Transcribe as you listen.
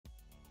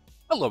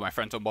Hello my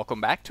friends and welcome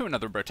back to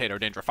another Brotato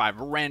Danger 5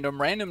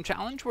 random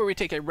challenge where we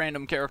take a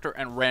random character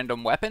and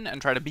random weapon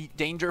and try to beat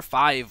Danger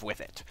 5 with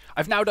it.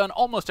 I've now done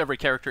almost every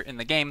character in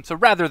the game, so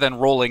rather than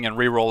rolling and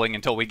re-rolling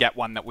until we get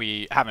one that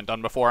we haven't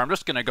done before, I'm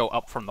just going to go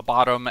up from the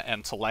bottom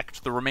and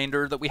select the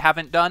remainder that we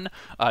haven't done,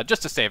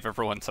 just to save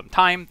everyone some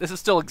time. This is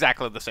still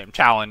exactly the same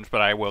challenge,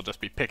 but I will just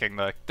be picking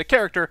the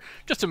character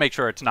just to make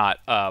sure it's not,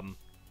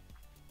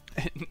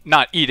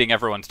 not eating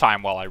everyone's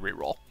time while I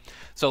re-roll.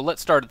 So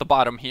let's start at the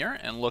bottom here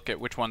and look at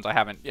which ones I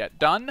haven't yet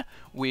done.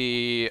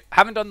 We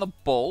haven't done the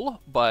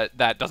bull, but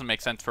that doesn't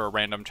make sense for a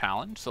random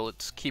challenge, so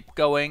let's keep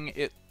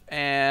going.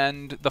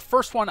 And the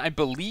first one, I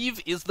believe,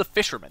 is the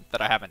Fisherman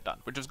that I haven't done,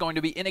 which is going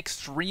to be an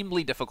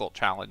extremely difficult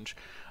challenge.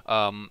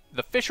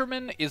 The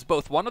Fisherman is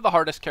both one of the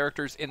hardest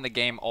characters in the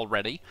game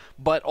already,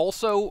 but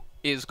also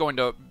is going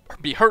to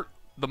be hurt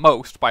the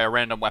most by a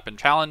random weapon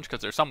challenge,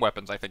 because there's some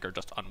weapons I think are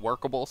just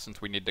unworkable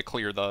since we need to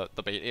clear the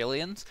bait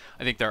aliens.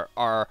 I think there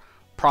are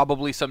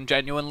probably some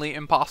genuinely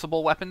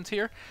impossible weapons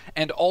here,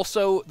 and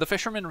also the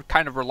Fisherman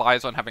kind of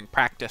relies on having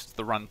practiced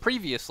the run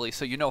previously,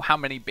 so you know how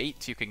many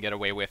baits you can get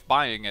away with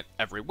buying it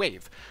every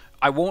wave.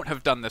 I won't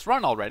have done this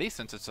run already,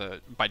 since it's,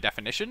 by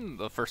definition,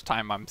 the first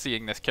time I'm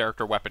seeing this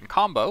character weapon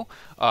combo,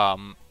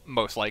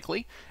 most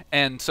likely,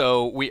 and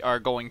so we are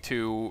going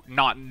to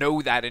not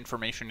know that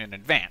information in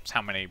advance,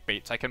 how many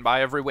baits I can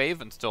buy every wave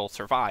and still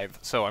survive,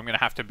 so I'm going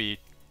to have to be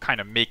kind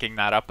of making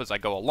that up as I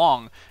go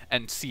along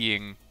and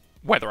seeing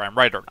whether I'm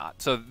right or not.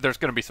 So there's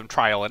going to be some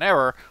trial and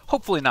error,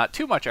 hopefully not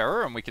too much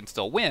error, and we can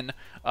still win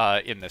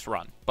in this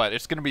run. But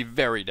it's going to be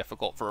very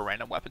difficult for a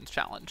random weapons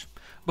challenge.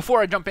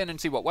 Before I jump in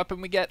and see what weapon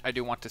we get, I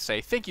do want to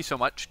say thank you so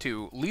much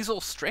to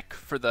Liesel Strick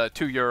for the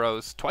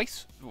 €2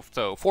 twice,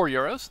 so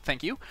 €4,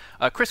 thank you.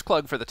 Chris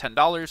Klug for the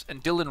 $10,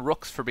 and Dylan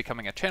Rooks for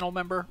becoming a channel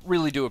member.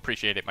 Really do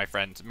appreciate it, my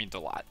friends. It means a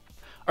lot.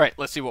 Alright,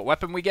 let's see what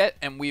weapon we get,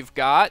 and we've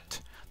got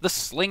the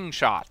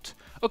Slingshot.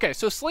 Okay,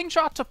 so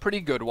Slingshot's a pretty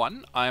good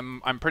one.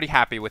 I'm pretty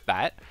happy with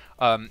that.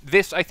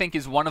 This, I think,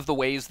 is one of the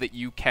ways that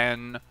you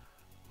can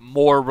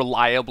more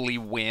reliably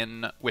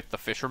win with the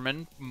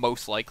Fisherman,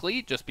 most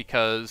likely, just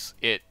because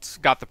it's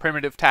got the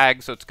primitive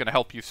tag, so it's going to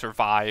help you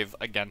survive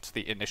against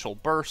the initial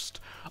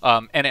burst.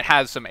 And it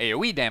has some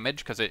AoE damage,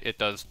 because it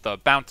does the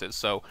bounces,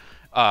 so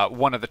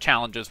one of the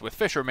challenges with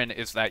Fisherman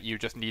is that you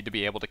just need to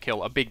be able to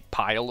kill a big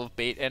pile of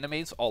bait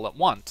enemies all at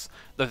once.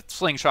 The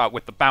Slingshot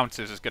with the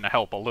bounces is going to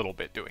help a little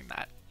bit doing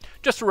that.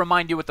 Just to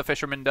remind you what the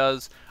Fisherman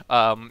does,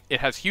 it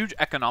has huge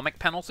economic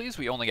penalties.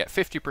 We only get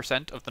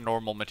 50% of the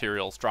normal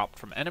materials dropped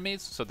from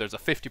enemies, so there's a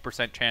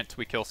 50% chance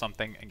we kill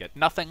something and get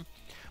nothing.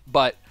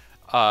 But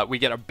we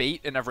get a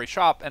bait in every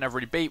shop, and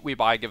every bait we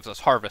buy gives us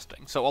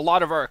harvesting. So a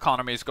lot of our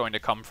economy is going to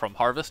come from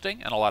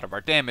harvesting, and a lot of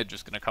our damage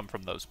is going to come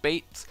from those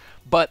baits.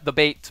 But the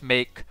baits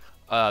make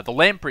the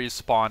lampreys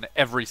spawn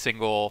every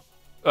single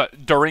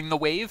during the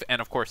wave, and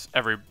of course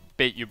every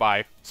bait you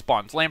buy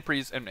spawns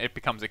lampreys, and it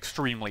becomes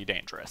extremely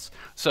dangerous.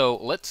 So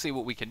let's see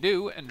what we can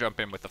do and jump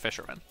in with the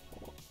Fisherman.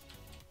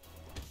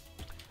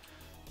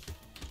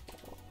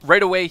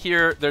 Right away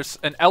here, there's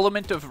an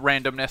element of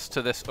randomness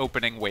to this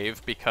opening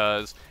wave,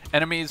 because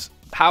enemies,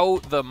 how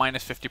the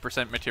minus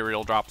 50%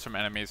 material drops from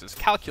enemies is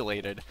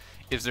calculated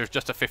is there's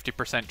just a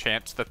 50%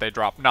 chance that they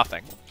drop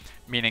nothing,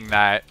 meaning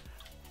that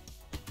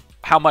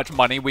how much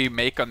money we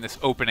make on this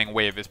opening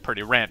wave is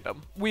pretty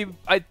random. We,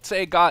 I'd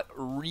say, got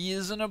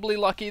reasonably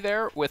lucky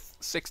there with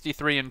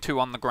 63 and 2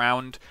 on the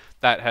ground.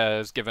 That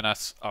has given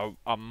us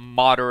a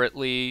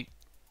moderately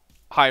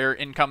higher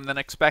income than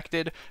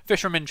expected.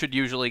 Fishermen should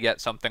usually get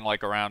something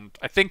like around,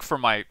 I think for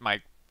my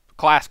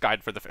class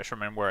guide for the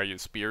Fisherman where I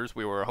use spears,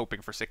 we were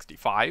hoping for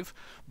 65,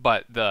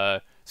 but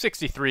the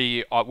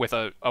 63 with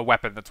a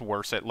weapon that's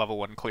worse at level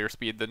 1 clear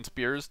speed than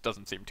spears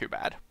doesn't seem too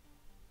bad.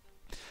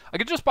 I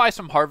could just buy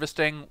some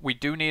harvesting. We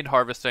do need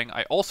harvesting.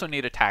 I also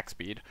need attack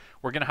speed.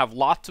 We're going to have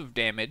lots of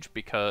damage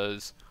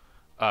because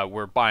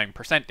we're buying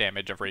percent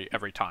damage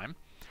every time.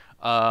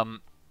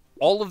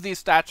 All of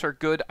these stats are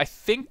good. I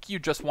think you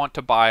just want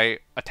to buy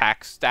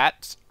attack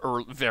stats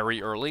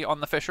very early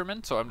on the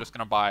Fisherman, so I'm just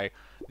going to buy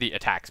the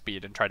attack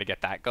speed and try to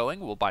get that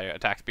going. We'll buy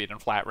attack speed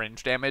and flat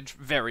range damage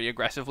very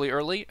aggressively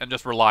early and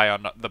just rely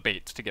on the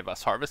baits to give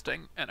us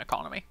harvesting and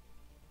economy.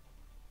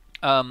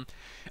 I'm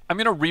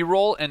going to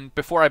reroll, and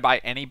before I buy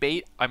any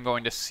bait, I'm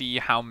going to see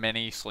how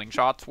many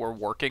slingshots we're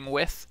working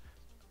with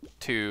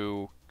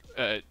to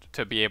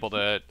be able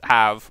to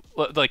have,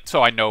 like,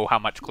 so I know how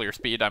much clear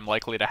speed I'm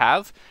likely to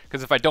have,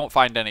 because if I don't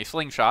find any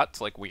slingshots,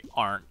 like we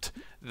aren't,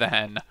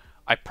 then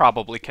I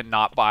probably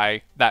cannot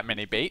buy that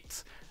many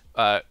baits.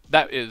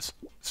 That is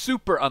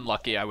super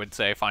unlucky, I would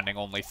say, finding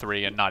only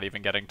 3 and not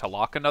even getting to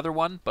lock another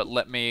one, but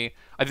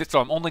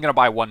so I'm only going to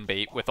buy 1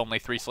 bait with only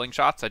 3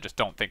 slingshots. I just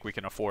don't think we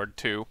can afford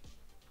to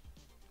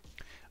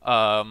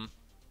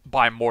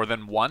buy more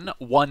than 1.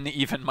 1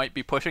 even might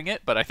be pushing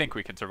it, but I think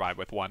we can survive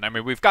with 1. I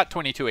mean, we've got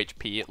 22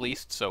 HP at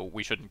least, so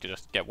we shouldn't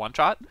just get 1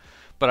 shot.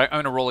 But I'm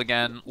going to roll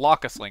again,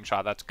 lock a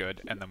slingshot, that's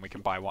good, and then we can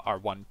buy our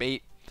 1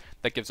 bait.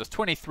 That gives us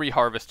 23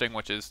 harvesting,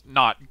 which is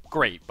not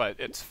great, but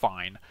it's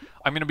fine.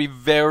 I'm going to be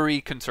very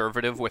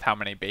conservative with how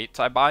many baits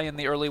I buy in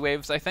the early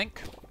waves, I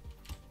think.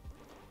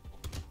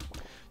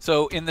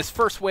 So in this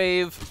first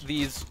wave,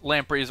 these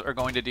lampreys are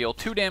going to deal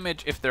 2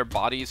 damage if their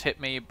bodies hit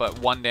me, but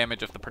 1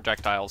 damage if the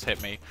projectiles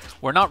hit me.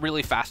 We're not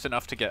really fast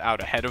enough to get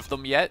out ahead of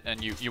them yet,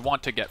 and you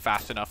want to get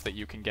fast enough that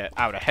you can get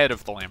out ahead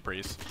of the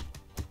lampreys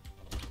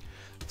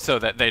so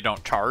that they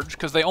don't charge,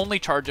 because they only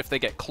charge if they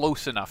get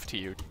close enough to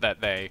you that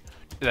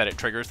it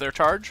triggers their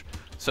charge.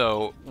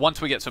 So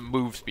once we get some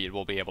move speed,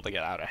 we'll be able to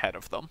get out ahead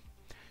of them.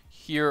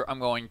 Here I'm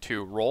going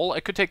to roll. I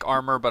could take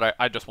armor, but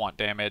I just want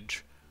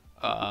damage.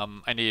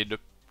 I need...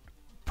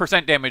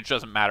 Percent damage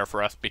doesn't matter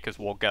for us because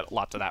we'll get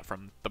lots of that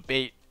from the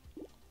bait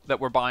that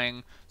we're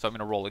buying. So I'm going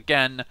to roll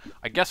again.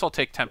 I guess I'll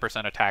take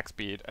 10% attack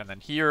speed. And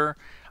then here,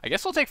 I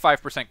guess I'll take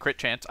 5% crit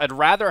chance. I'd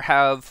rather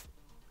have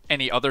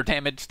any other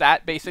damage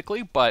stat,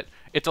 basically, but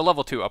it's a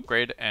level 2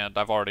 upgrade, and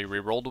I've already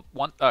rerolled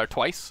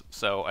twice,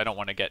 so I don't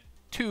want to get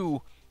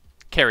too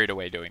carried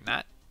away doing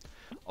that.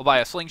 I'll buy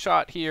a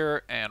slingshot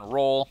here and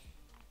roll.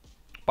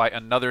 Buy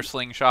another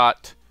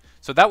slingshot.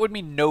 So that would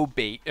mean no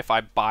bait if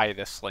I buy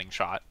this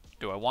slingshot.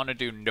 Do I want to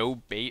do no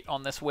bait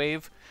on this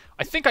wave?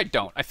 I think I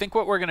don't. I think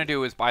what we're going to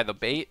do is buy the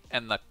bait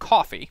and the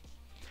coffee.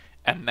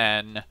 And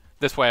then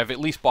this way I've at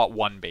least bought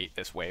 1 bait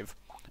this wave.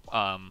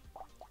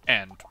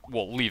 And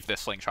we'll leave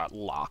this slingshot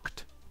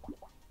locked.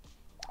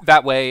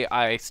 That way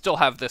I still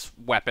have this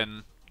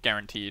weapon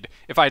guaranteed.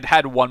 If I'd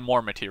had 1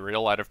 more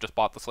material, I'd have just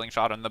bought the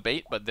slingshot and the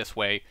bait. But this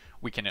way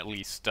we can at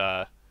least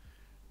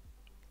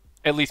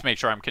make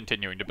sure I'm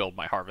continuing to build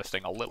my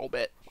harvesting a little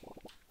bit.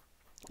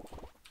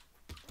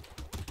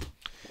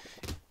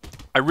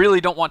 I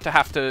really don't want to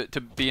have to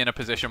be in a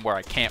position where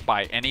I can't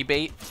buy any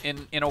bait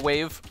in a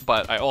wave,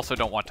 but I also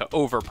don't want to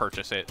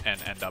over-purchase it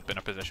and end up in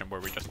a position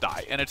where we just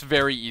die. And it's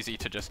very easy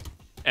to just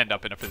end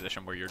up in a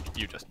position where you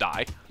just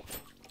die.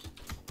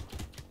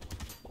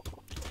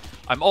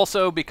 I'm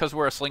also, because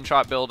we're a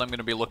slingshot build, I'm going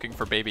to be looking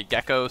for baby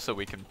gecko so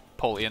we can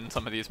pull in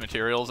some of these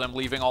materials I'm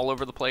leaving all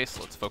over the place.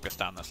 Let's focus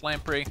down this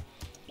lamprey.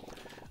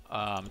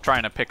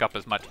 Trying to pick up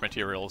as much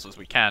materials as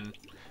we can.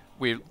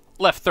 We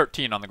left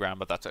 13 on the ground,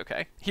 but that's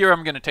okay. Here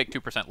I'm going to take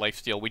 2%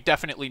 lifesteal. We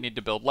definitely need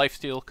to build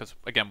lifesteal because,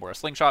 again, we're a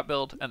slingshot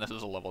build, and this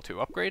is a level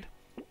 2 upgrade.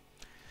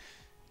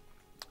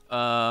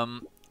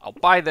 I'll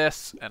buy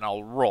this, and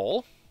I'll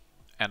roll.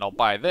 And I'll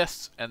buy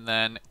this, and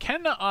then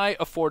can I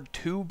afford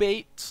 2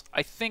 baits?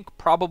 I think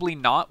probably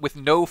not. With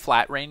no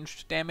flat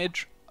ranged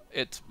damage,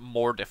 it's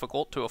more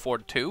difficult to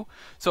afford 2.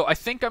 So I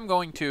think I'm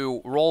going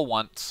to roll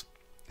once,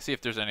 see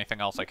if there's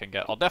anything else I can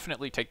get. I'll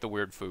definitely take the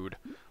weird food,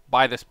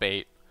 buy this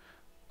bait.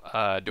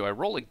 Do I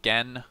roll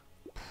again?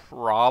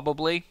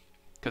 Probably,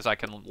 because I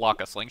can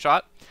lock a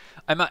slingshot.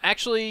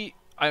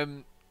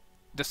 I'm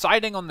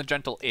deciding on the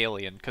Gentle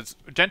Alien, because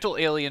Gentle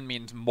Alien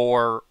means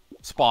more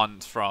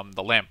spawns from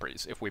the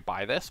lampreys if we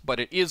buy this, but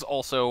it is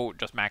also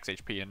just max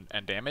HP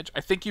and damage.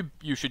 I think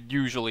you should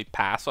usually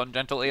pass on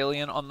Gentle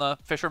Alien on the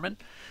Fisherman,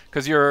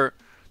 because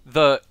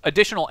the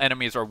additional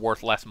enemies are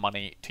worth less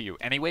money to you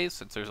anyways,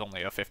 since there's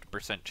only a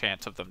 50%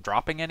 chance of them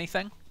dropping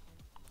anything.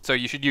 So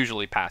you should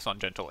usually pass on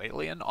Gentle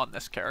Alien on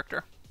this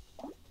character.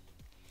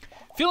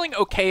 Feeling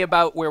okay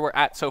about where we're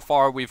at so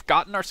far. We've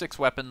gotten our 6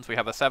 weapons. We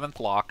have a 7th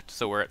locked,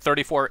 so we're at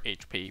 34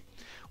 HP.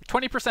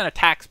 20%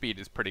 attack speed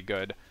is pretty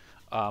good,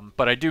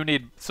 but I do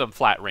need some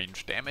flat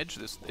range damage.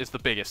 This is the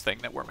biggest thing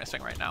that we're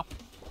missing right now.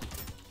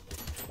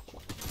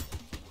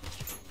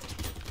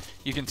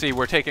 You can see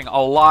we're taking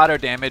a lot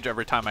of damage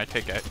every time I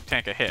take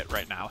a hit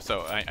right now,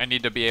 so I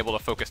need to be able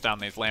to focus down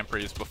these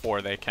lampreys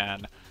before they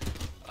can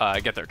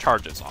get their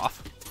charges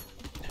off.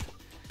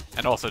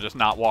 And also just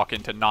not walk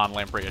into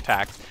non-lamprey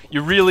attacks.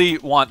 You really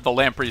want the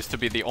lampreys to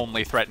be the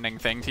only threatening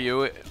thing to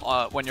you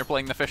when you're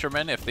playing the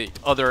Fisherman. If the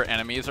other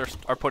enemies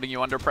are putting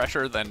you under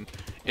pressure, then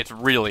it's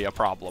really a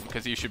problem,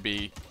 because you should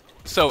be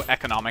so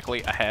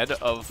economically ahead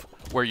of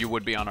where you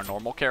would be on a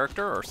normal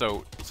character, or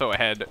so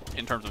ahead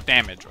in terms of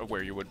damage of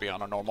where you would be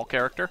on a normal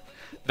character,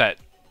 that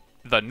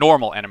the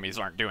normal enemies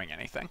aren't doing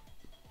anything.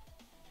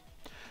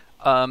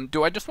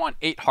 Do I just want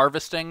 8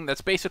 harvesting?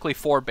 That's basically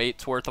 4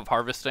 baits worth of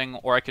harvesting,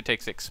 or I could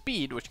take 6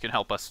 speed, which can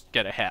help us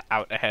get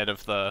out ahead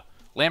of the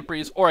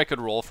lampreys, or I could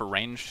roll for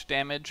ranged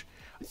damage.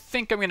 I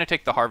think I'm going to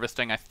take the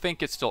harvesting. I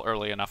think it's still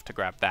early enough to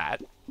grab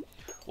that.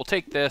 We'll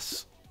take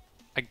this.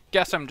 I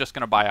guess I'm just going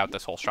to buy out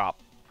this whole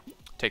shop.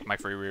 Take my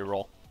free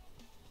reroll.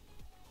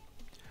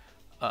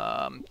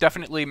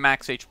 Definitely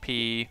max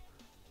HP.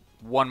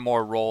 1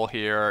 more roll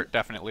here.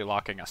 Definitely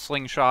locking a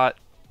slingshot.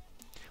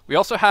 We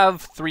also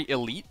have 3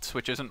 elites,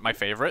 which isn't my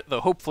favorite,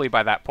 though hopefully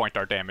by that point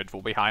our damage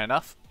will be high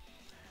enough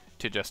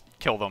to just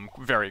kill them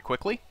very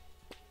quickly.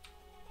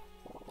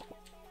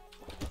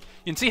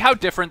 You can see how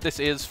different this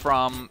is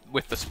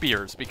with the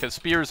spears, because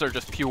spears are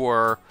just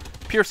pure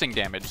piercing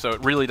damage, so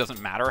it really doesn't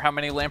matter how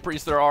many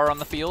lampreys there are on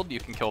the field. You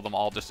can kill them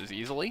all just as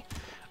easily.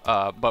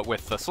 But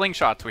with the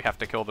slingshots, we have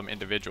to kill them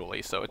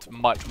individually, so it's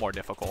much more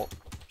difficult.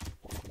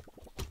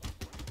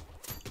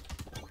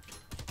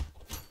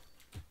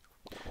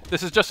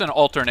 This is just an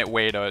alternate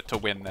way to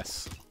win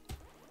this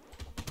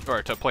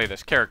or to play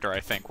this character, I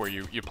think, where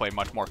you play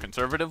much more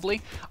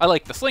conservatively. I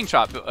like the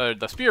Slingshot,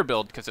 the Spear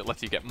build, because it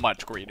lets you get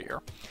much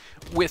greedier.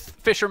 With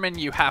Fisherman,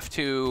 you have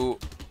to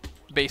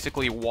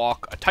basically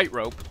walk a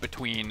tightrope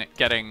between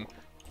getting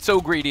so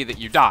greedy that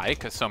you die,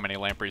 because so many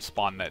lampreys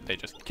spawn that they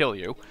just kill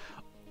you,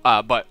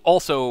 but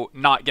also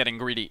not getting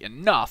greedy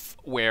enough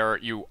where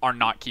you are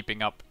not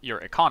keeping up your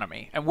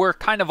economy. And we're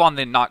kind of on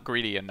the not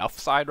greedy enough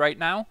side right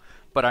now,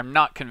 but I'm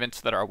not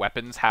convinced that our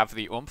weapons have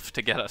the oomph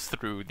to get us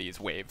through these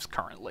waves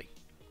currently.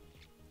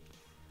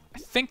 I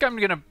think I'm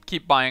going to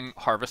keep buying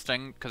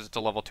Harvesting because it's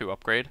a level 2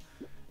 upgrade,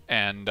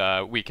 and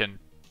we can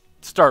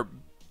start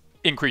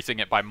increasing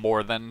it by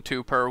more than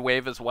 2 per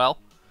wave as well.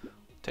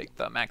 Take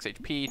the max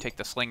HP, take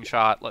the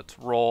Slingshot, let's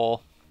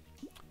roll.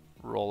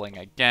 Rolling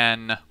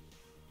again.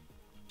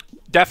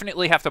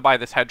 Definitely have to buy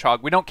this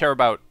Hedgehog. We don't care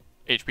about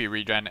HP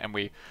regen, and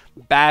we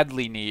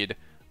badly need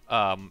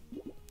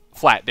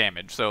flat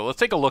damage. So let's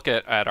take a look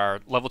at our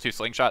level 2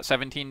 Slingshot.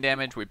 17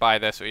 damage, we buy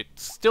this.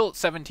 It's still at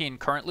 17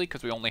 currently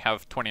because we only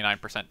have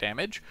 29%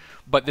 damage,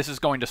 but this is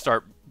going to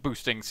start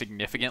boosting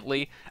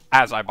significantly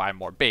as I buy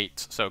more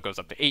baits. So it goes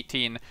up to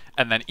 18,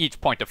 and then each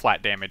point of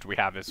flat damage we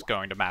have is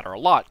going to matter a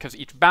lot because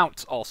each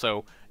bounce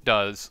also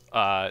does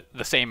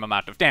the same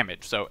amount of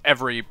damage. So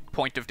every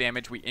point of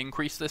damage we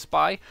increase this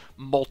by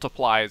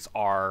multiplies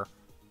our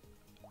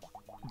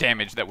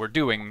damage that we're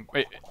doing.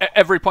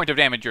 Every point of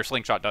damage your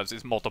Slingshot does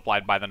is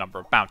multiplied by the number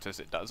of bounces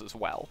it does as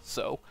well.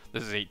 So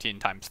this is 18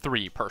 times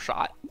 3 per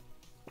shot.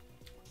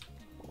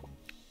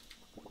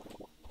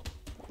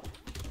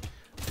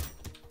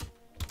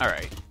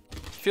 Alright.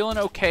 Feeling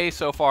okay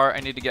so far. I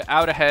need to get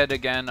out ahead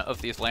again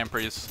of these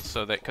lampreys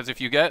so that, because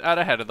if you get out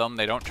ahead of them,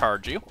 they don't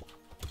charge you.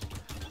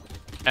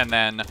 And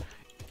then,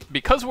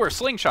 because we're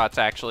Slingshots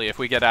actually, if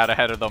we get out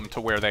ahead of them to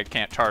where they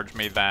can't charge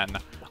me, then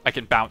I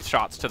can bounce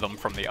shots to them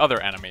from the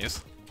other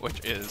enemies,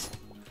 which is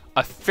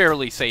a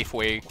fairly safe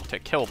way to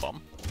kill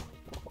them.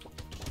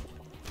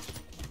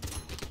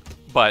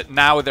 But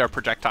now their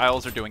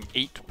projectiles are doing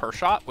 8 per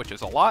shot, which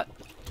is a lot,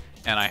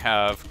 and I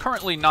have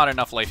currently not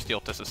enough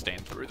lifesteal to sustain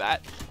through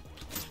that.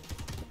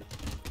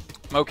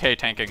 I'm okay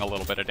tanking a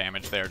little bit of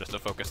damage there just to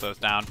focus those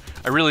down.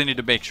 I really need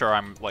to make sure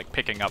I'm like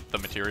picking up the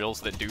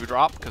materials that do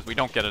drop, because we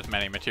don't get as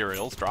many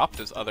materials dropped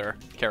as other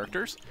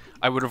characters.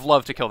 I would have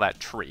loved to kill that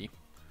tree.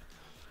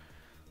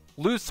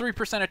 Lose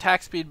 3%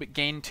 attack speed, but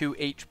gain 2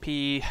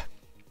 HP.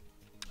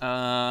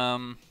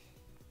 I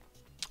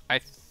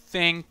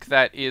think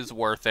that is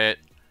worth it.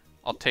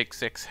 I'll take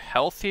 6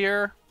 health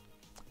here.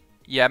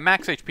 Yeah,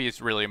 max HP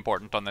is really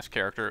important on this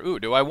character. Ooh,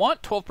 do I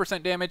want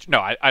 12% damage?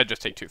 No, I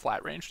just take 2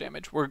 flat range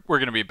damage. We're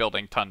going to be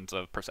building tons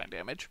of percent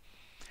damage.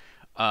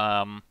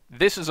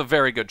 This is a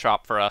very good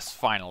chop for us,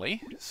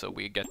 finally. So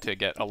we get to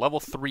get a level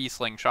 3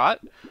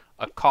 Slingshot,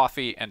 a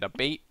coffee, and a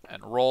bait,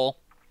 and roll.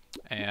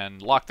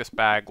 And lock this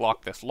bag,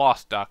 lock this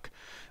lost duck.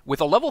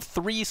 With a level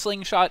 3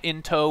 Slingshot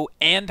in tow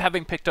and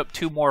having picked up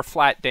 2 more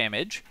flat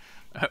damage.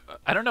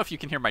 I don't know if you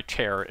can hear my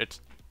chair.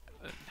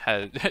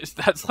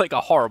 That's like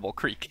a horrible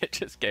creak it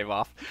just gave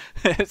off.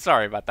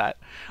 Sorry about that.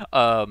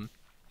 I'll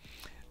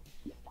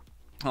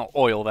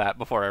oil that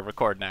before I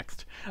record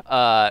next.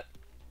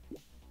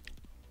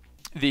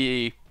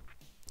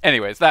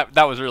 Anyways, that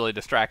was really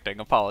distracting.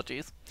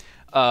 Apologies.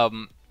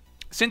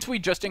 Since we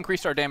just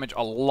increased our damage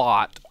a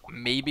lot,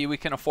 maybe we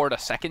can afford a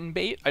second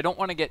bait. I don't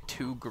want to get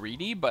too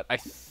greedy, but I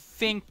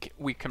think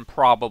we can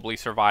probably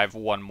survive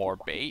 1 more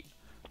bait.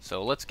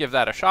 So let's give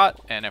that a shot,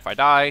 and if I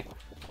die,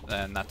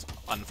 then that's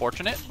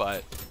unfortunate,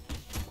 but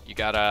you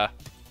gotta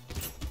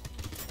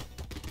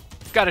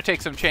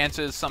take some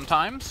chances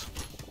sometimes.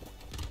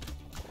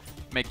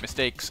 Make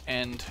mistakes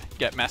and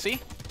get messy.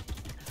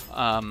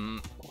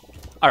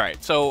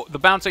 Alright, so the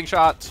bouncing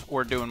shots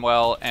were doing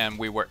well, and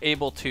we were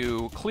able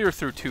to clear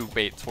through 2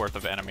 baits worth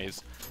of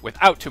enemies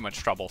without too much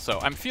trouble. So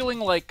I'm feeling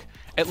like,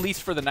 at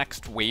least for the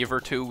next wave or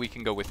 2, we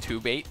can go with 2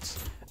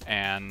 baits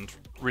and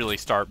really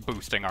start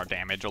boosting our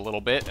damage a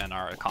little bit and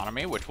our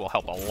economy, which will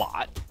help a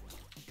lot.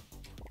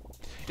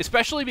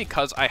 Especially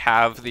because I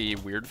have the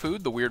weird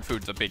food. The weird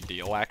food's a big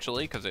deal,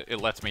 actually, because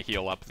it lets me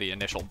heal up the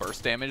initial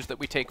burst damage that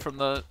we take from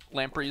the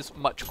lampreys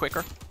much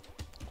quicker.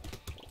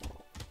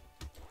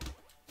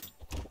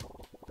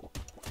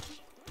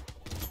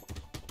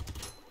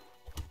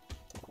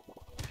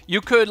 You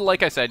could,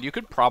 like I said, you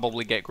could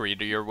probably get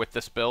greedier with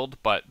this build,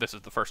 but this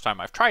is the first time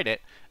I've tried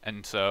it,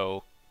 and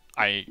so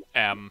I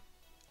am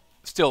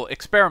still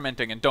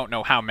experimenting and don't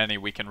know how many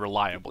we can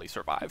reliably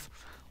survive.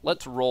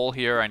 Let's roll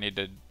here. I need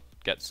to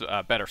get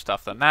better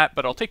stuff than that,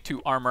 but I'll take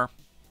 2 armor.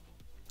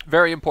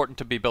 Very important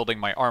to be building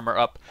my armor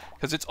up,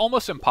 because it's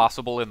almost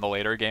impossible in the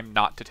later game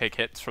not to take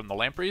hits from the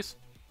lampreys.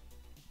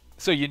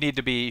 So you need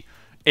to be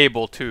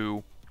able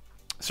to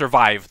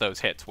survive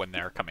those hits when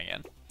they're coming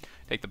in.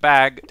 Take the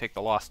bag, take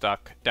the lost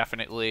duck,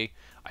 definitely.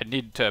 I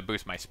need to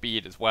boost my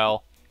speed as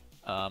well.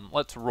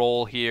 Let's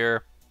roll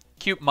here.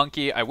 Cute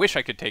monkey. I wish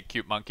I could take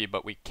cute monkey,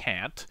 but we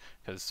can't,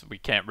 because we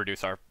can't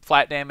reduce our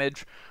flat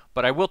damage.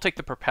 But I will take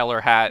the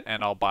propeller hat,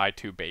 and I'll buy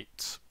 2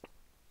 baits.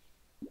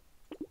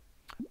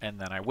 And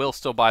then I will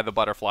still buy the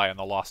butterfly and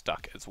the lost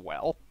duck as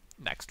well.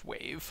 next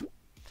wave.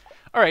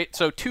 Alright,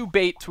 so 2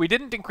 baits. We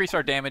didn't increase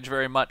our damage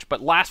very much,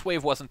 but last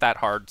wave wasn't that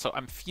hard, so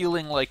I'm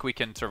feeling like we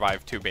can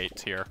survive 2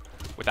 baits here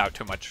without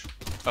too much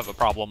of a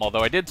problem, although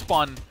I did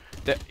spawn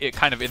it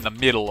kind of in the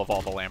middle of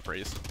all the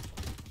lampreys.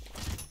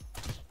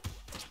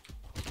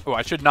 Oh,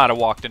 I should not have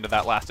walked into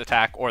that last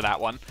attack, or that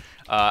one.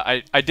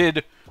 I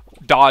did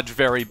dodge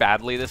very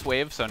badly this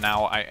wave, so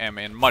now I am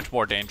in much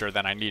more danger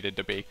than I needed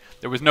to be.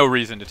 There was no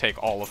reason to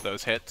take all of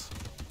those hits.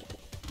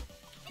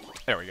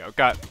 There we go.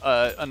 Got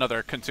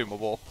another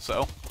consumable,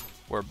 so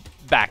we're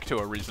back to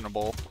a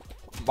reasonable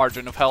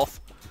margin of health.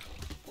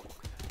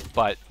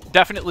 But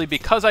definitely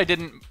because I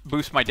didn't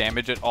boost my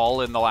damage at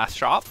all in the last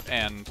shop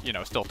and, you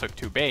know, still took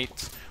 2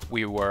 baits,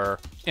 we were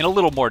in a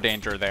little more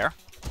danger there.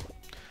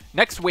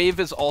 Next wave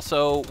is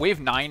also... Wave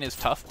 9 is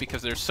tough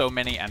because there's so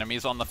many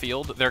enemies on the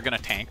field. They're going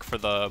to tank for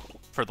the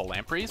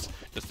lampreys.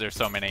 Just there's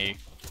so many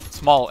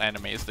small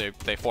enemies.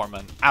 They form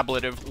an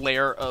ablative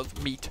layer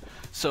of meat.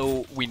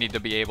 So we need to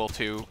be able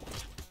to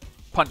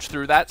punch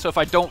through that. So if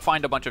I don't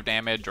find a bunch of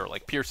damage or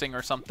like piercing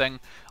or something,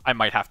 I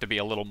might have to be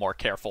a little more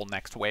careful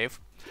next wave.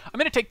 I'm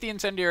going to take the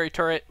incendiary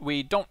turret.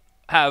 We're not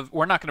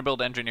going to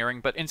build engineering,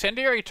 but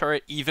incendiary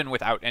turret, even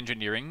without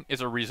engineering,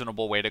 is a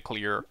reasonable way to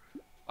clear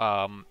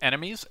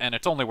enemies, and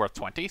it's only worth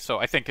 20, so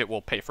I think it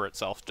will pay for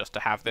itself just to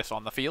have this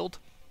on the field.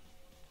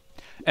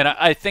 And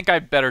I think I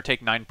better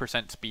take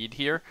 9% speed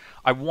here.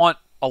 I want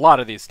a lot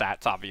of these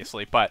stats,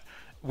 obviously, but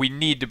we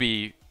need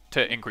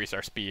to increase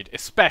our speed,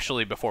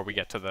 especially before we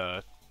get to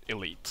the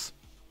elites.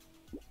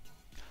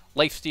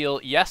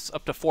 Lifesteal, yes,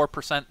 up to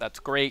 4%. That's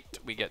great.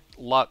 We get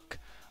luck.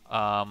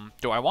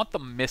 Do I want the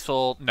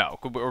missile? No,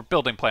 we're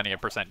building plenty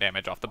of percent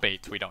damage off the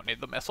baits. We don't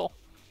need the missile.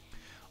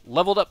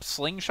 Leveled up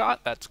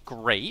Slingshot. That's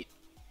great.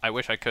 I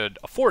wish I could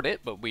afford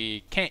it, but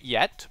we can't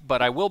yet.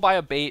 But I will buy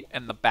a bait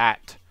and the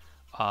bat.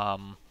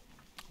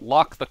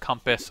 Lock the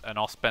compass, and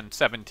I'll spend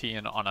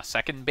 17 on a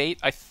second bait.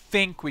 I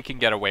think we can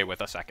get away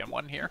with a second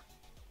one here.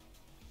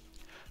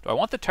 Do I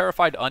want the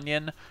Terrified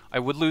Onion? I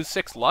would lose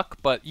 6 luck,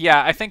 but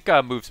yeah, I think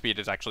move speed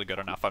is actually good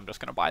enough. I'm just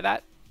going to buy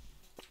that.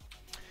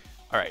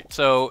 Alright,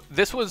 so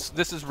this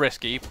is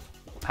risky,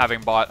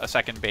 having bought a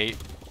second bait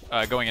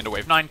going into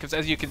Wave 9, because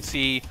as you can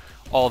see,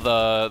 all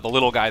the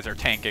little guys are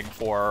tanking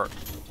for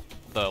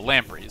the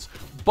lampreys.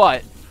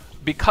 But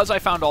because I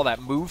found all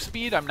that move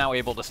speed, I'm now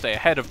able to stay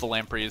ahead of the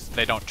lampreys.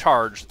 They don't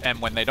charge,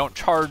 and when they don't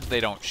charge, they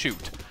don't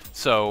shoot.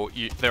 So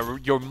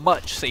you're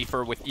much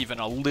safer with even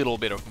a little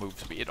bit of move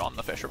speed on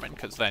the Fisherman,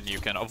 because then you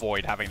can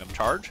avoid having them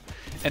charge.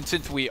 And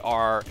since we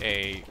are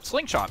a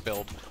Slingshot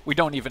build, we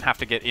don't even have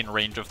to get in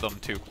range of them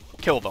to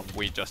kill them.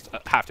 We just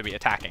have to be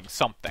attacking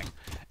something,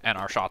 and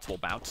our shots will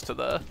bounce to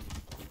the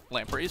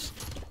lampreys.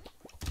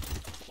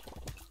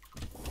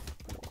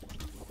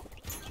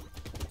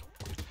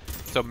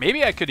 So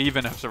maybe I could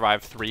even have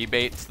survived 3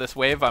 baits this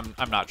wave. I'm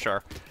not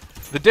sure.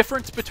 The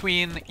difference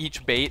between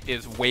each bait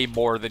is way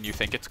more than you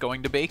think it's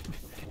going to be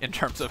in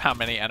terms of how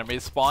many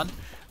enemies spawn.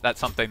 That's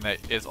something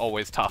that is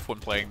always tough when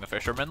playing the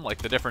Fisherman. Like,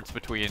 the difference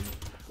between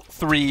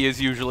 3 is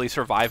usually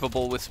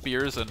survivable with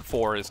spears and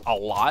 4 is a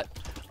lot,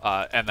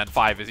 and then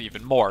 5 is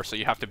even more, so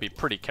you have to be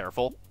pretty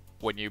careful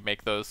when you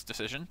make those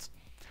decisions.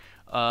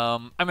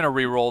 I'm going to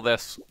re-roll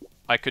this.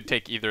 I could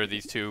take either of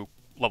these 2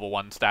 level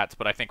 1 stats,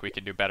 but I think we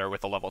can do better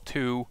with a level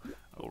 2.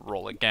 We'll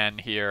roll again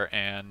here,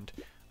 and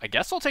I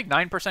guess I'll take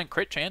 9%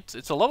 crit chance.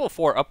 It's a level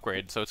 4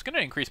 upgrade, so it's going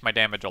to increase my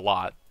damage a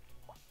lot.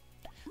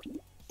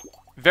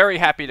 Very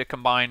happy to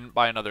combine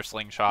by another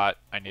Slingshot.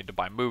 I need to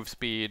buy move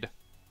speed.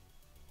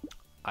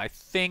 I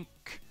think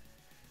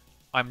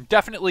I'm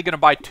definitely going to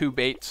buy 2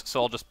 baits,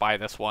 so I'll just buy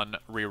this one,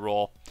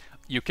 reroll.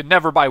 You can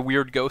never buy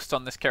weird ghosts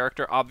on this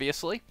character,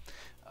 obviously,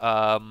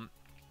 because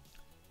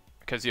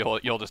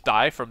you'll just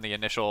die from the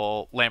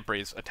initial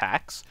lamprey's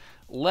attacks.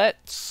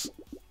 Let's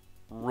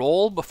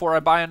roll before I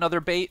buy another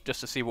bait,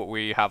 just to see what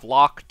we have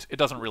locked. It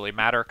doesn't really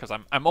matter, because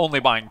I'm only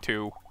buying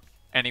 2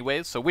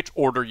 anyways, so which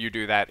order you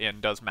do that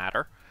in does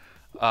matter.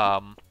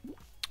 I'm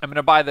going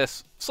to buy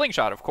this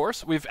Slingshot, of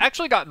course. We've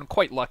actually gotten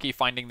quite lucky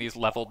finding these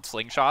leveled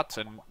Slingshots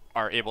and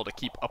are able to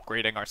keep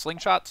upgrading our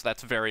Slingshots.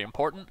 That's very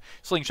important.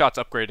 Slingshots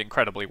upgrade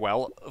incredibly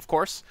well, of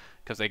course,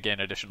 because they gain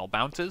additional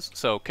bounces,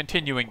 so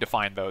continuing to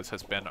find those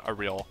has been a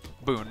real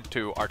boon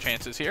to our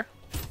chances here.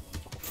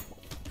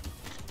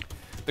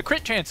 The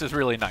crit chance is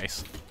really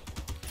nice.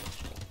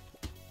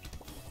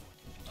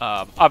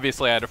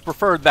 Obviously, I'd have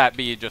preferred that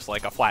be just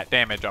like a flat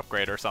damage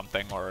upgrade or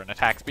something, or an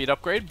attack speed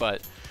upgrade,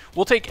 but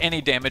we'll take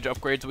any damage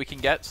upgrades we can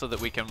get so that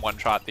we can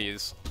one-shot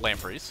these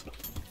lampreys.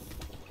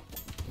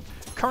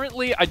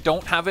 Currently, I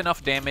don't have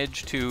enough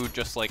damage to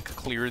just like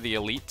clear the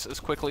elites as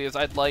quickly as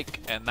I'd like,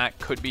 and that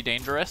could be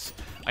dangerous.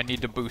 I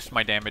need to boost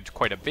my damage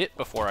quite a bit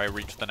before I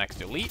reach the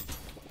next elite,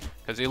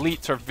 because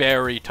elites are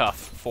very tough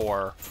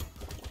for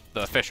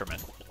the Fisherman.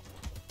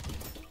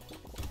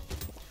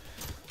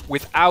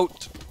 With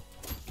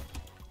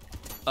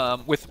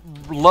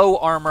low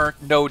armor,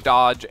 no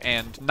dodge,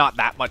 and not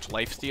that much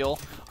lifesteal,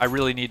 I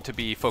really need to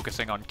be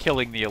focusing on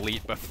killing the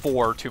elite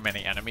before too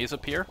many enemies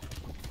appear.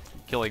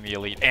 killing the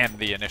elite and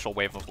the initial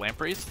wave of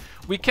lampreys.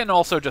 We can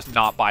also just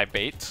not buy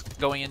baits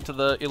going into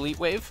the elite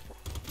wave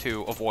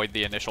to avoid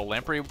the initial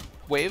lamprey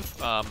wave,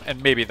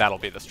 and maybe that'll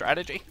be the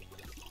strategy.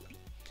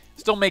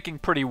 Still making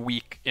pretty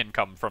weak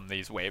income from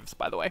these waves,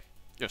 by the way,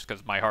 just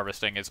because my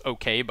harvesting is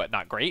okay but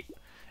not great,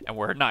 and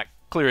we're not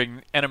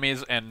clearing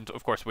enemies, and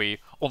of course we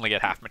only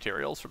get half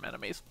materials from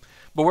enemies.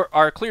 But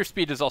our clear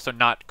speed is also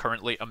not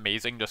currently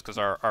amazing just because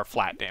our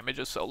flat damage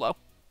is so low.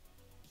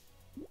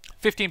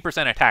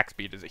 15% attack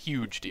speed is a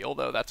huge deal,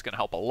 though. That's going to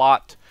help a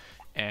lot.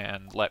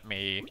 And let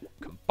me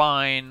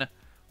combine,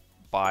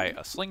 buy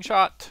a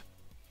Slingshot.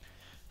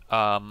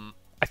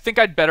 I think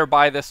I'd better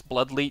buy this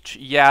Blood Leech.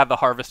 Yeah, the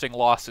harvesting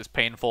loss is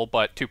painful,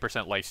 but 2%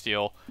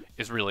 lifesteal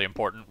is really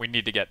important. We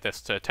need to get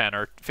this to 10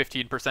 or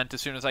 15%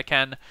 as soon as I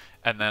can.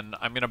 And then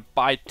I'm going to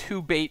buy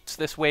 2 baits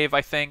this wave,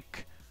 I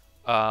think.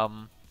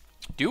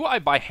 Do I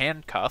buy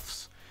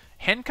handcuffs?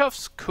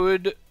 Handcuffs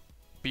could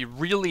be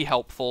really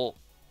helpful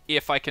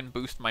if I can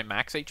boost my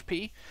max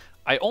HP.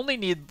 I only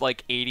need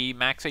like 80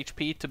 max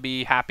HP to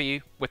be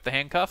happy with the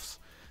handcuffs.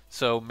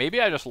 So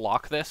maybe I just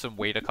lock this and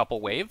wait a couple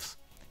waves.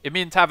 It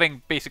means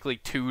having basically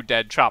 2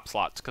 dead chop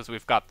slots because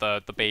we've got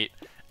the bait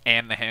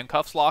and the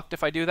handcuffs locked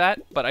if I do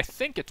that. But I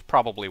think it's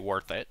probably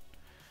worth it.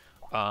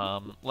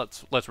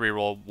 Let's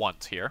reroll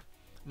once here.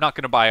 I'm not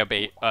going to buy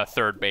a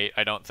third bait,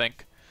 I don't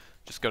think.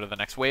 Just go to the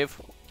next wave.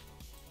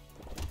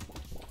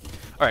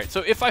 Alright,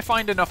 so if I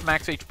find enough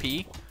max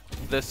HP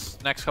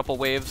this next couple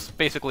waves,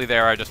 basically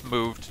there I just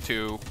moved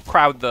to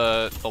crowd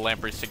the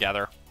lampreys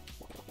together.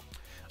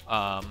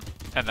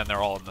 And then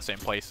they're all in the same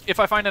place. If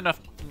I find enough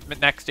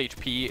next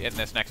HP in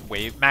this next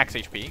wave, max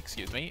HP,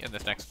 excuse me, in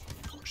this next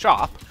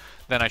shop,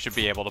 then I should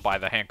be able to buy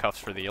the handcuffs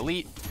for the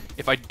elite.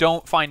 If I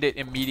don't find it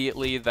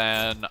immediately,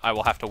 then I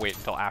will have to wait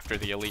until after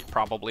the elite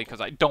probably,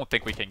 because I don't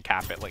think we can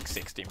cap it like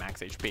 60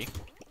 max HP.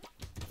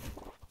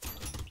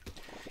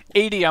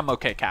 80 I'm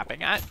okay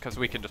capping at, because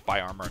we can just buy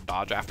armor and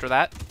dodge after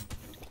that.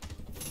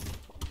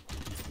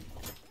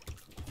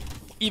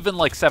 Even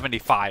like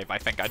 75 I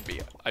think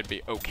I'd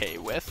be okay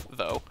with,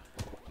 though.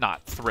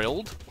 Not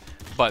thrilled,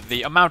 but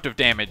the amount of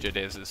damage it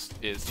is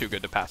too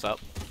good to pass up.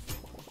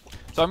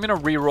 So I'm gonna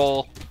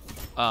reroll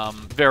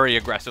very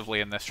aggressively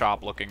in this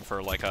shop, looking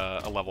for like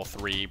a level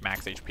 3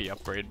 max HP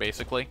upgrade,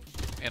 basically,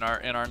 in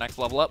our next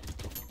level up.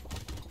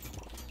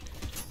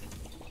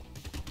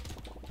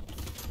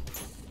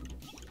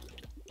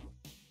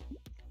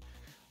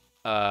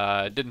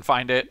 Didn't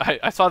find it.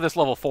 I saw this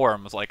level 4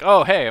 and was like,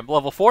 oh hey, I'm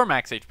level 4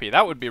 max HP.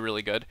 That would be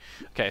really good.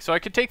 Okay, so I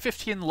could take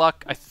 15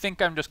 luck. I think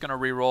I'm just gonna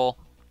reroll.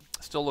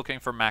 Still looking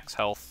for max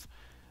health.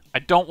 I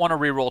don't want to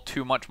reroll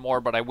too much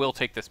more, but I will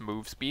take this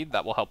move speed.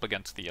 That will help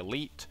against the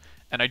elite.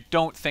 And I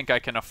don't think I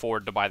can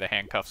afford to buy the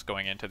handcuffs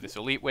going into this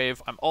elite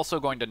wave. I'm also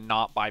going to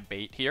not buy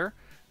bait here,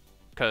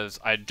 because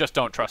I just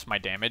don't trust my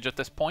damage at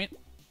this point.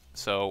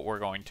 So we're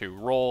going to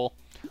roll,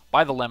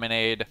 buy the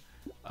lemonade.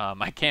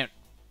 I can't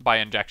buy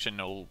injection.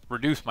 It'll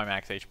reduce my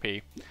max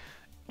HP.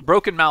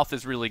 Broken Mouth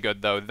is really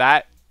good, though.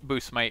 That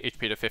boosts my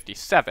HP to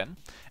 57.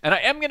 And I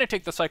am going to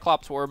take the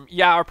Cyclops Worm.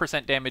 Yeah, our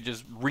percent damage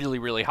is really,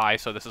 really high,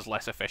 so this is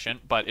less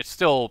efficient, but it's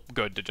still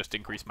good to just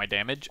increase my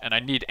damage, and I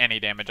need any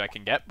damage I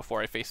can get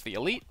before I face the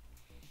elite.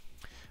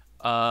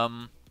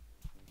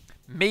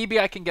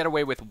 Maybe I can get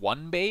away with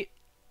 1 bait,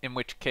 in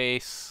which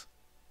case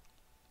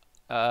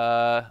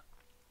I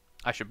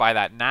should buy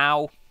that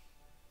now.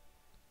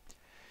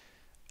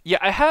 Yeah,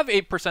 I have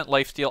 8%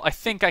 lifesteal. I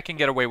think I can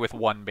get away with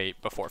 1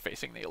 bait before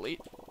facing the elite.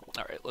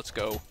 Alright, let's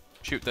go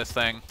shoot this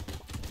thing.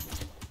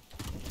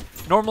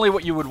 Normally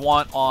what you would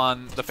want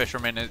on the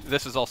Fisherman is...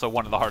 This is also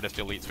one of the hardest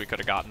elites we could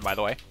have gotten, by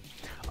the way.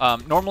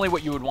 Normally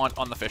what you would want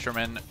on the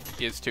Fisherman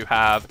is to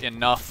have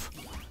enough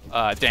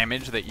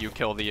damage that you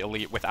kill the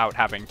elite without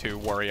having to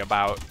worry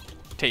about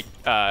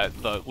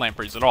the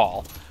lampreys at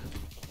all.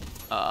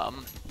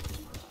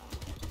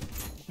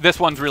 This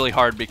one's really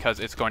hard because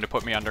it's going to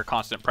put me under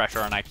constant pressure,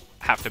 and I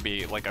have to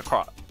be like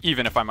across,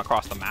 even if I'm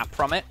across the map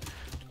from it.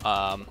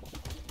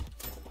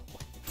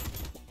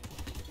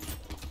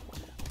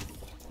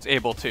 It's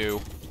able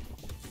to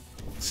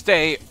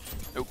stay.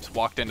 Oops,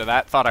 walked into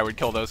that. Thought I would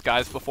kill those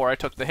guys before I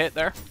took the hit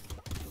there.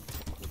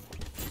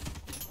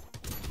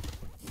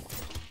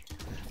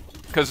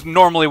 Because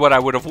normally what I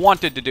would have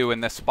wanted to do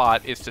in this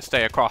spot is to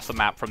stay across the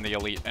map from the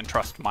elite and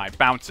trust my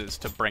bounces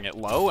to bring it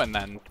low, and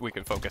then we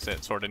can focus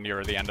it sort of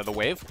near the end of the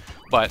wave.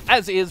 But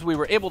as is, we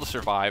were able to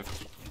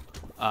survive.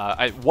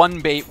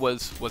 1 bait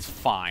was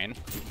fine.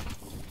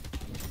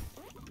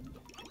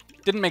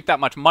 Didn't make that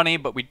much money,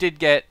 but we did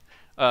get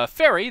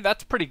Fairy.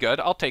 That's pretty good.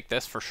 I'll take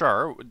this for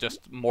sure.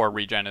 Just more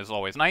regen is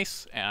always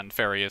nice, and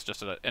Fairy is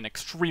just an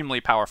extremely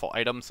powerful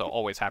item, so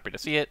always happy to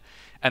see it.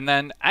 And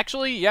then,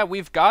 actually, yeah,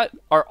 we've got...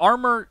 Our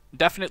armor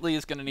definitely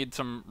is going to need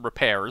some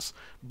repairs,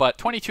 but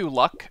 22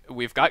 luck,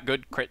 we've got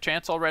good crit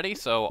chance already,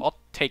 so I'll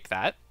take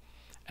that.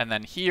 And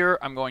then here,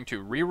 I'm going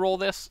to re-roll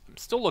this. I'm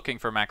still looking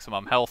for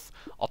maximum health.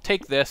 I'll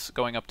take this,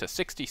 going up to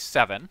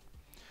 67.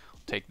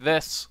 I'll take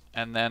this,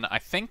 and then I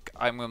think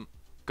I'm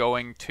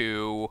going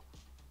to...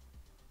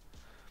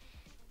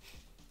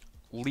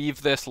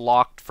 leave this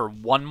locked for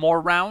one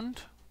more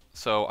round.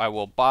 So I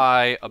will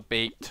buy a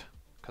bait,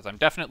 because I'm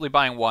definitely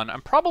buying one.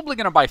 I'm probably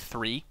going to buy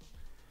 3.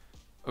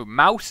 Ooh,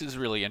 mouse is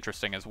really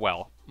interesting as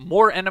well.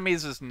 More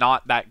enemies is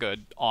not that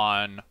good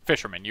on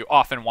Fisherman. You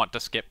often want to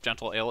skip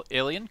Gentle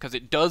Alien, because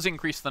it does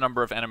increase the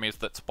number of enemies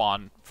that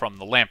spawn from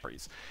the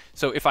lampreys.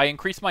 So if I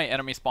increase my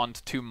enemy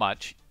spawns too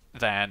much,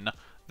 then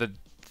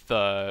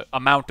the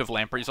amount of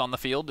lampreys on the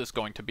field is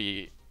going to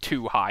be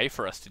too high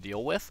for us to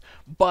deal with.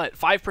 But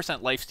 5%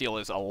 lifesteal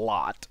is a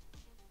lot.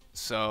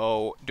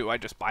 So do I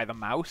just buy the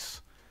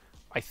mouse?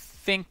 I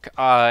think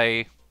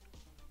I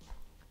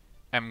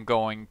am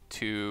going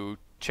to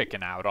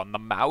chicken out on the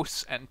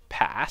mouse and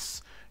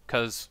pass,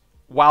 because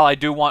while I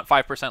do want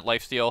 5%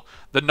 lifesteal,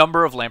 the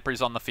number of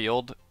lampreys on the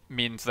field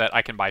means that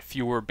I can buy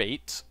fewer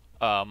baits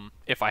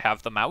if I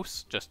have the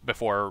mouse, just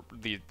before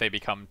they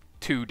become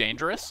too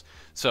dangerous.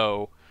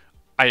 So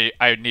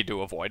I need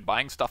to avoid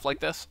buying stuff like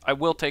this. I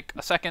will take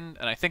a second,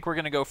 and I think we're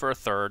going to go for a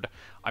third.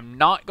 I'm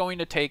not going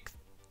to take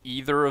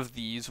either of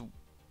these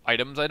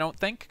items, I don't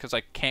think, because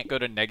I can't go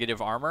to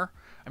negative armor.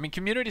 I mean,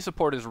 community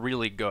support is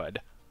really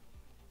good.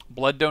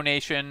 Blood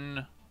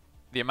donation,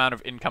 the amount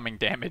of incoming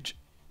damage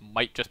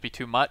might just be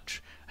too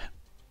much.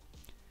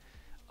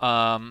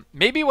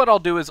 Maybe what I'll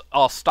do is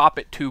I'll stop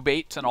at 2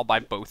 baits and I'll buy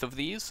both of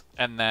these.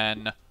 And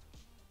then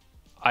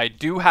I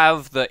do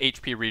have the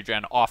HP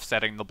regen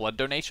offsetting the blood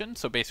donation.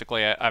 So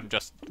basically I'm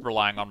just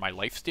relying on my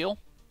lifesteal.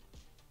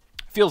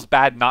 Feels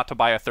bad not to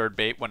buy a third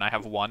bait when I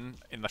have 1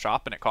 in the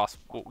shop and it costs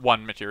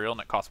 1 material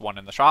and it costs 1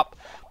 in the shop.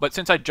 But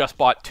since I just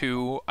bought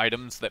 2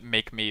 items that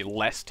make me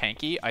less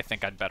tanky, I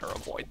think I'd better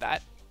avoid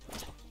that.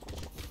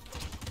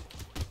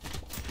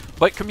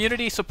 But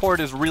community support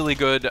is really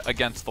good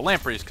against the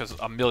lampreys because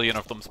a million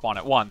of them spawn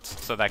at once,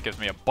 so that gives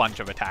me a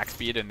bunch of attack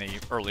speed in the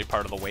early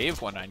part of the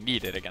wave when I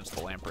need it against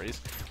the lampreys.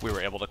 We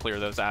were able to clear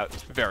those out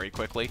very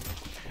quickly.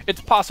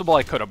 It's possible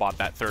I could have bought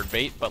that third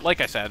bait, but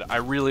like I said, I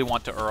really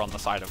want to err on the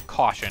side of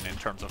caution in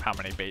terms of how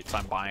many baits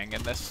I'm buying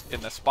in this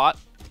spot.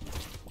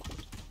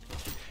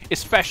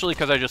 Especially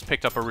because I just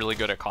picked up a really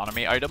good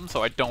economy item,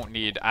 so I don't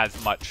need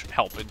as much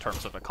help in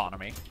terms of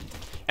economy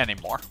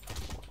anymore.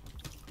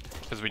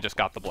 Because we just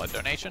got the blood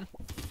donation.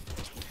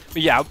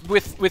 But yeah,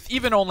 with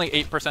even only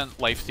 8%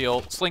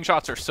 lifesteal,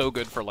 slingshots are so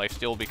good for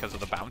lifesteal because of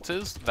the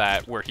bounces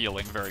that we're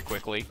healing very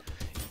quickly,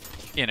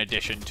 in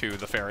addition to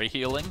the fairy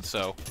healing,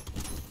 so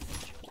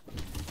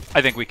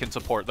I think we can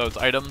support those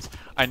items.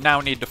 I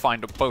now need to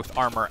find both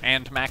armor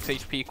and max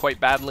HP quite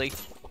badly.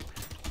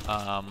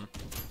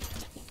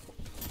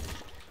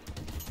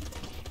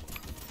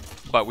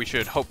 But we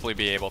should hopefully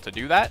be able to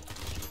do that.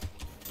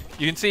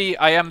 You can see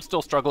I am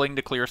still struggling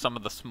to clear some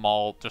of the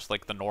small, just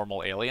like the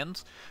normal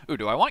aliens. Ooh,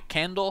 do I want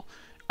Candle?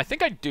 I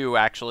think I do,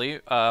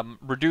 actually.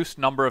 Reduced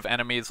number of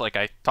enemies, like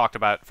I talked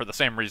about, for the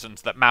same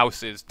reasons that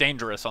Mouse is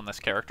dangerous on this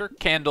character.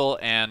 Candle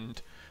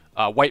and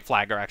White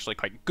Flag are actually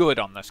quite good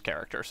on this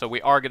character. So we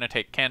are going to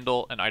take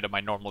Candle, an item I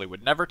normally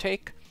would never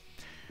take.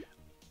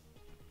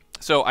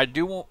 So I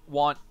do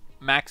want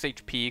max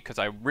HP, because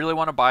I really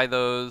want to buy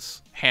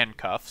those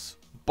handcuffs.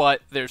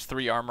 But there's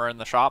 3 armor in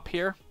the shop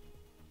here.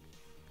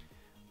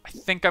 I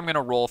think I'm going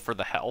to roll for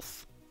the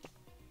health.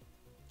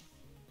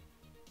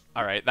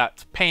 Alright,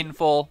 that's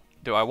painful.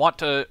 Do I want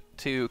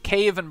to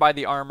cave and buy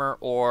the armor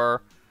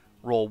or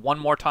roll one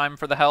more time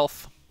for the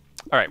health?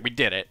 Alright, we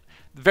did it.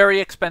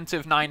 Very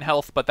expensive 9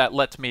 health, but that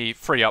lets me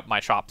free up my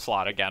shop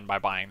slot again by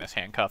buying this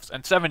handcuffs.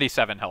 And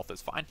 77 health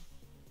is fine.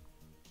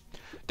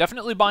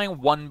 Definitely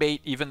buying 1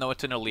 bait, even though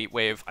it's an elite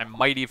wave. I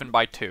might even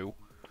buy 2.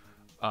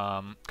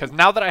 Because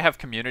now that I have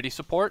community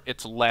support,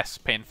 it's less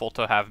painful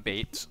to have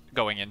baits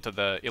going into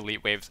the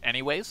elite waves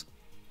anyways.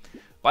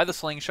 Buy the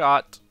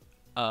slingshot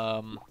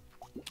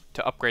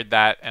to upgrade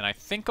that, and I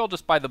think I'll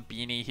just buy the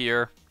beanie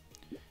here.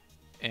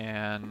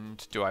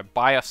 And do I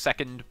buy a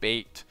second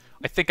bait?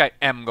 I think I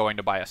am going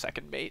to buy a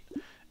second bait.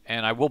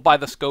 And I will buy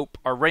the scope.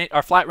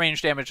 Our flat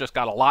range damage just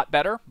got a lot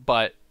better,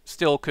 but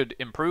still could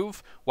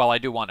improve. While I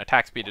do want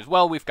attack speed as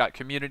well, we've got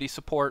community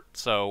support,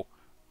 so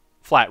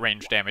flat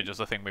range damage is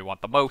the thing we want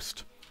the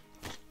most.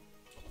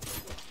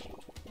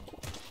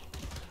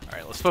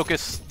 Alright, let's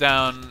focus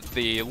down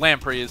the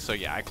lampreys. So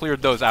yeah, I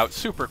cleared those out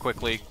super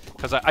quickly,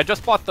 because I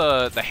just bought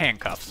the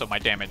handcuffs, so my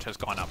damage has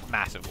gone up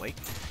massively.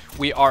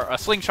 We are a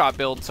slingshot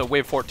build, so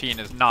wave 14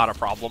 is not a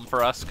problem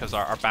for us, because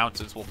our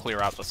bounces will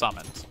clear out the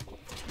summons.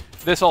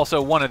 This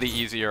also one of the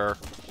easier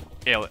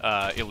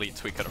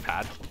elites we could have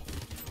had.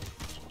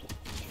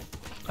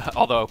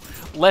 Although,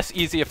 less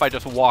easy if I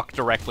just walk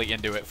directly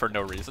into it for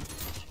no reason.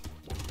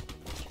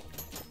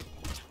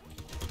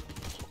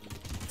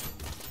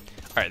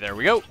 Alright, there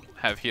we go.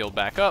 Have healed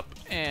back up,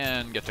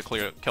 and get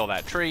to kill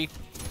that tree.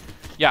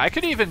 Yeah, I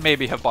could even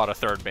maybe have bought a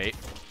third bait.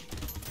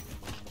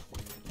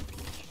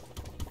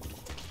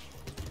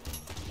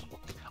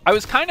 I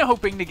was kind of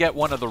hoping to get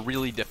one of the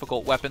really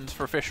difficult weapons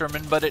for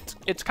Fisherman, but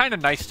it's kind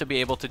of nice to be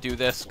able to do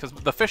this, because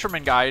the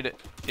Fisherman guide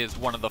is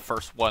one of the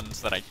first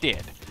ones that I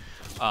did.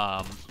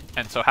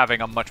 And so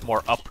having a much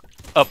more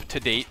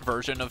up-to-date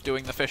version of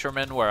doing the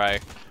Fisherman, where I,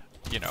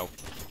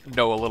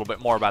 know a little bit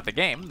more about the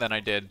game than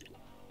I did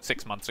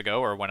 6 months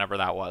ago, or whenever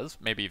that was,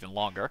 maybe even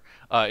longer,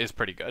 is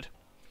pretty good.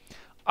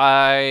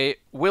 I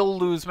will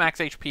lose max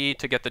HP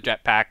to get the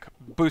jetpack.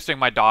 Boosting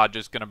my dodge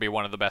is going to be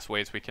one of the best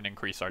ways we can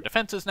increase our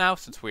defenses now,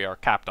 since we are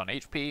capped on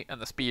HP,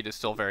 and the speed is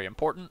still very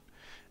important.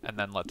 And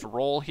then let's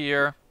roll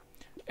here,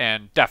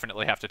 and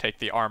definitely have to take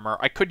the armor.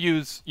 I could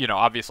use, you know,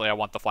 obviously I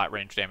want the flat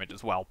range damage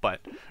as well,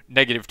 but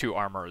 -2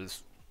 armor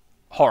is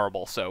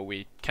horrible, so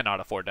we cannot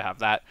afford to have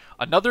that.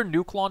 Another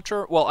nuke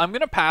launcher. Well, I'm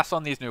going to pass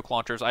on these nuke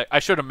launchers. I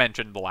should have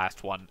mentioned the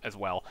last one as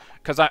well,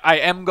 because I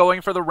am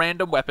going for the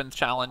random weapons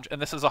challenge,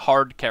 and this is a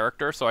hard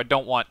character, so I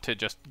don't want to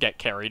just get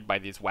carried by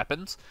these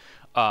weapons.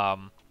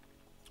 I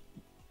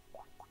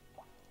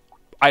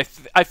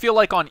feel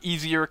like on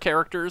easier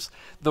characters,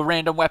 the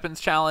random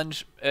weapons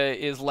challenge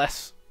is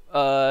less,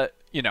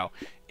 you know,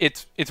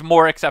 it's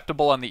more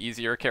acceptable on the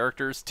easier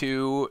characters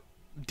to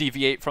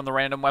deviate from the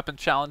random weapons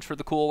challenge for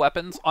the cool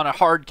weapons. On a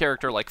hard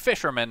character like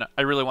Fisherman,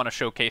 I really want to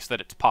showcase that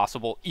it's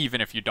possible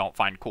even if you don't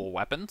find cool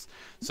weapons.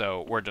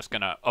 So we're just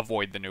going to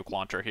avoid the nuke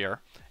launcher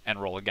here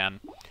and roll again.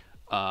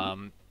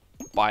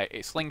 Buy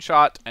a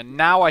slingshot, and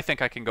now I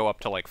think I can go up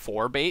to like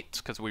 4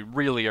 baits because we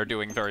really are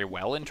doing very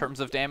well in terms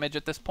of damage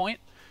at this point.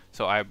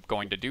 So I'm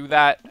going to do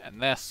that, and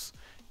this.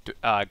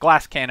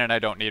 Glass cannon I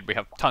don't need. We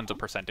have tons of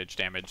percentage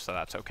damage, so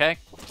that's okay.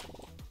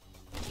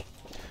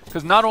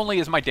 Because not only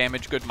is my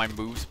damage good, my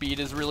move speed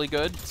is really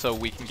good, so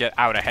we can get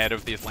out ahead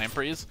of these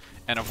lampreys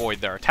and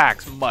avoid their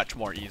attacks much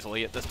more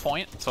easily at this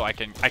point. So I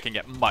can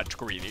get much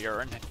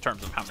greedier in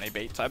terms of how many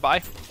baits I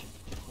buy.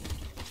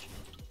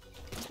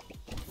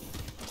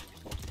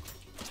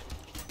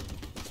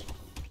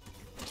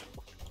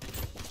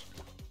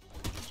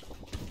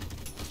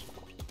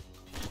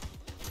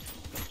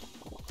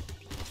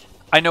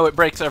 I know it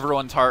breaks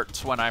everyone's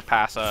hearts when I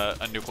pass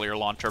a nuclear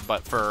launcher,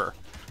 but for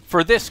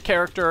this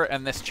character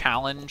and this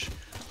challenge,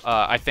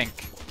 I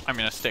think I'm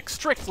going to stick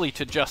strictly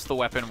to just the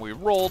weapon we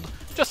rolled,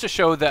 just to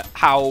show that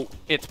how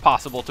it's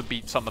possible to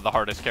beat some of the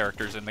hardest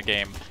characters in the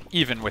game,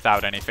 even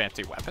without any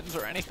fancy weapons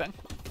or anything.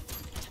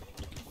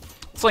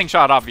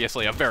 Slingshot,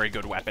 obviously, a very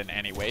good weapon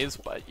anyways,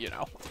 but, you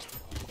know.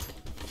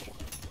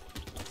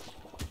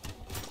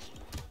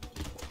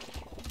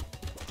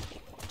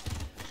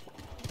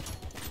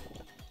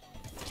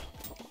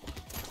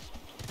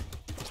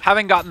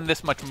 Having gotten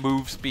this much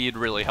move speed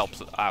really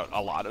helps out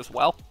a lot as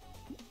well.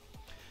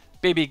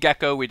 Baby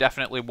Gecko we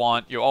definitely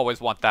want. You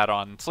always want that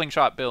on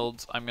slingshot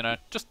builds. I'm going to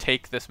just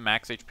take this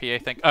max HP, I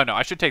think. Oh, no,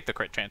 I should take the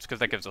crit chance because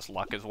that gives us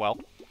luck as well.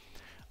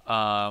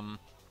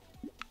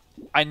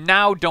 I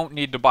now don't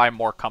need to buy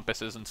more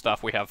compasses and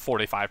stuff. We have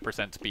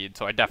 45% speed,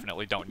 so I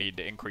definitely don't need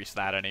to increase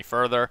that any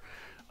further.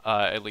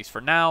 At least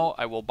for now.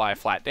 I will buy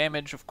flat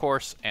damage, of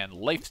course, and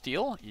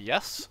lifesteal.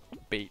 Yes.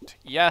 Bait.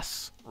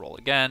 Yes. Roll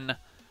again.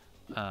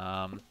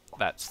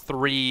 That's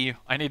 3.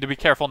 I need to be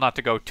careful not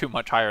to go too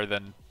much higher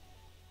than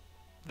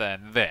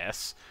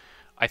this.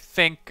 I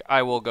think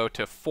I will go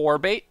to 4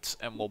 baits,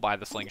 and we'll buy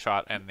the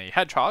slingshot and the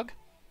hedgehog.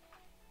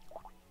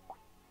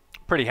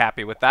 Pretty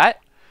happy with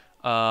that.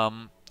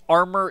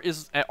 Armor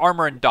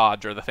and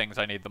dodge are the things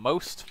I need the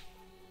most.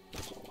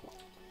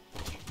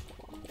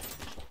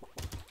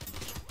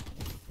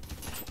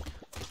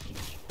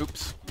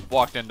 Oops,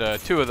 walked into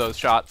 2 of those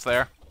shots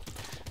there.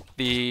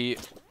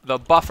 The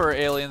buffer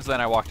aliens,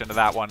 then I walked into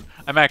that one.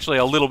 I'm actually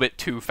a little bit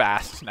too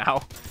fast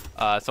now.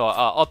 So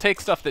I'll take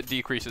stuff that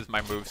decreases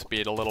my move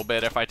speed a little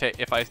bit if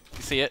I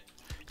see it,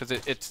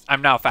 because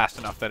I'm now fast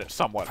enough that it's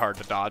somewhat hard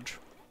to dodge,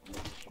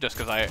 just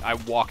because I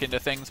walk into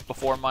things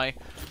before my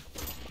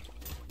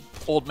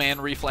old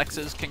man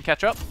reflexes can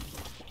catch up.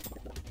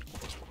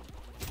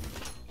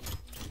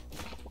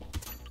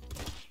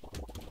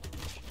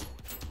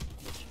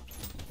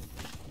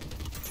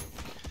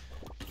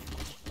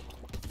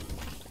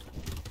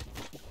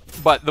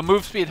 But the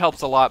move speed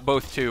helps a lot,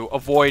 both to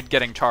avoid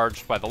getting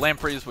charged by the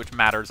lampreys, which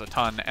matters a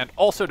ton, and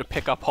also to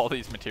pick up all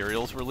these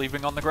materials we're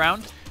leaving on the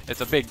ground.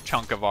 It's a big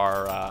chunk of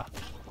our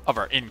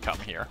income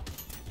here.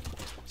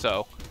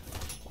 So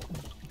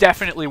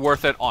definitely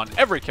worth it on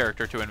every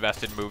character to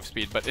invest in move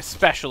speed, but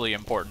especially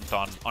important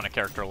on a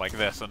character like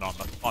this and on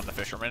the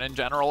Fisherman in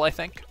general, I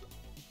think.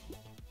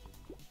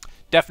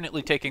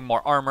 Definitely taking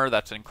more armor,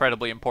 that's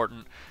incredibly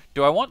important.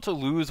 Do I want to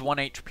lose 1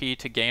 HP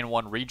to gain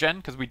 1 regen?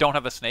 Because we don't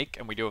have a snake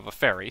and we do have a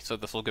fairy, so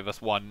this will give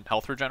us 1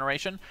 health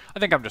regeneration. I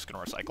think I'm just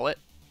going to recycle it.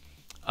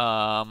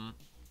 I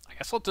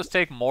guess I'll just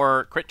take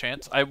more crit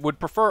chance. I would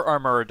prefer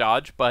armor or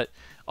dodge, but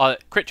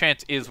crit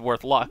chance is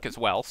worth luck as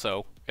well,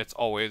 so it's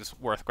always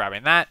worth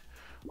grabbing that.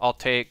 I'll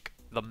take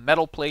the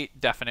metal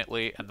plate,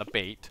 definitely, and the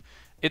bait.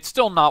 It's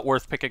still not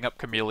worth picking up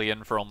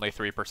Chameleon for only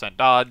 3%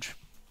 dodge.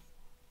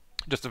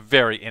 Just a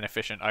very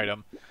inefficient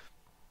item.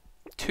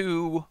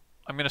 2...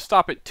 I'm going to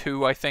stop at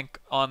 2, I think,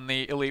 on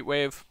the Elite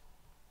Wave.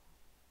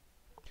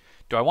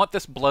 Do I want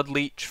this Blood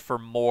Leech for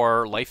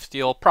more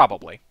lifesteal?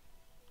 Probably.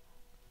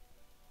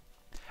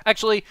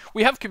 Actually,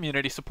 we have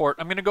community support.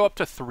 I'm going to go up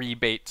to 3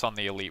 baits on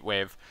the Elite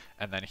Wave.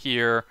 And then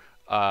here,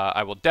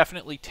 I will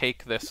definitely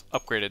take this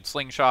upgraded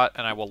Slingshot,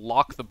 and I will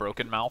lock the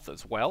Broken Mouth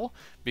as well,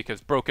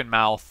 because Broken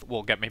Mouth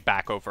will get me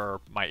back over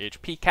my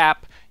HP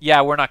cap.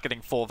 Yeah, we're not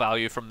getting full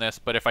value from this,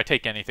 but if I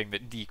take anything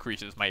that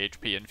decreases my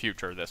HP in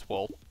future, this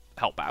will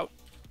help out.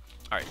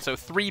 Alright, so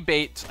 3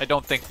 baits. I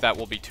don't think that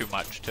will be too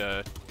much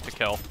to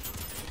kill.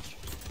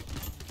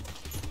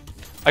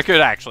 I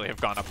could actually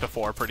have gone up to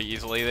 4 pretty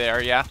easily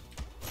there, yeah.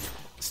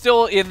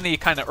 Still in the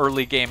kind of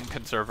early game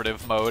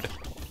conservative mode.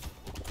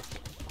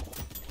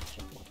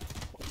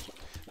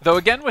 Though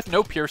again, with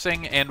no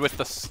piercing and with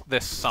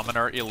this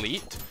Summoner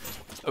Elite...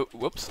 Oh,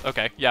 whoops,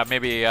 okay. Yeah,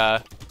 maybe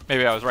I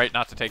was right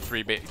not to take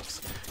 3 baits.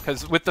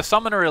 Because with the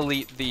Summoner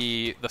Elite,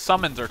 the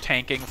summons are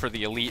tanking for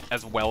the Elite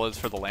as well as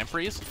for the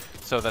Lampreys.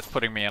 So that's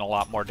putting me in a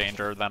lot more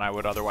danger than I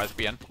would otherwise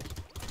be in.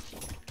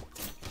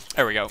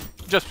 There we go.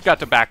 Just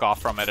got to back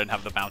off from it and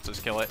have the bounces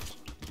kill it.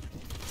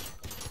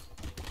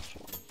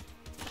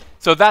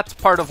 So that's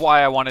part of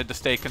why I wanted to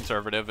stay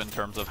conservative in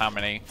terms of how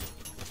many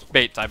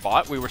baits I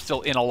bought. We were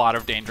still in a lot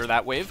of danger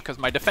that wave because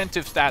my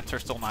defensive stats are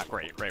still not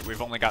great, right?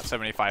 We've only got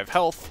 75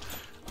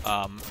 health,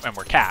 and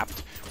we're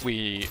capped.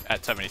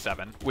 At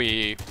 77.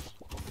 We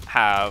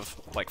have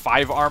like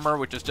 5 armor,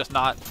 which is just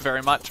not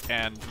very much,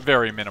 and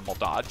very minimal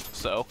dodge.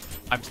 So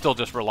I'm still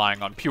just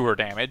relying on pure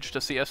damage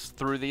to see us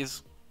through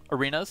these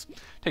arenas.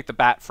 Take the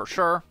bat for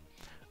sure.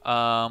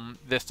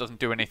 This doesn't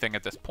do anything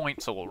at this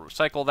point, so we'll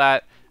recycle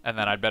that, and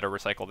then I'd better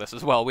recycle this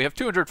as well. We have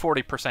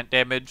 240%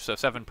 damage, so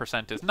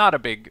 7% is not a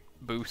big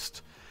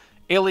boost.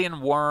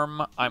 Alien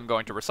Worm, I'm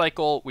going to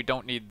recycle. We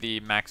don't need the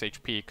max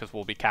HP because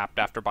we'll be capped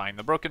after buying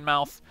the Broken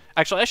Mouth.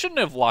 Actually, I shouldn't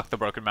have locked the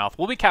Broken Mouth.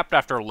 We'll be capped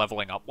after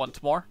leveling up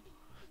once more,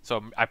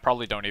 so I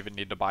probably don't even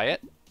need to buy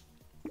it.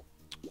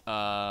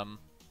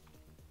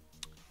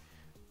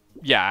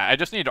 Yeah, I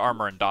just need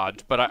armor and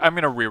dodge, but I'm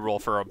going to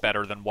reroll for a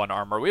better than 1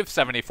 armor. We have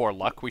 74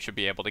 luck. We should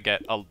be able to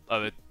get a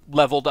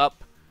leveled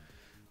up.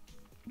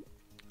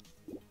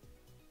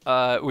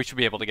 We should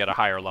be able to get a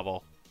higher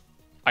level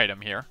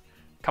item here.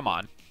 Come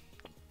on.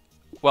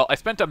 Well, I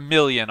spent $1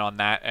 million on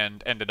that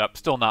and ended up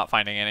still not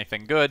finding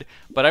anything good,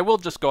 but I will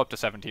just go up to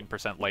 17%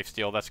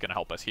 lifesteal. That's going to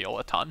help us heal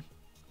a ton.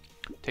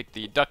 Take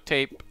the duct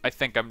tape. I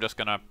think I'm just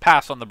going to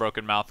pass on the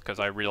Broken Mouth because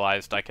I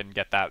realized I can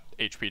get that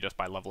HP just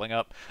by leveling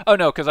up. Oh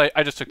no, because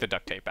I just took the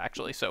duct tape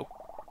actually, so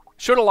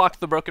should have locked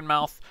the Broken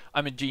Mouth.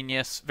 I'm a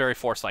genius, very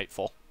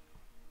foresightful.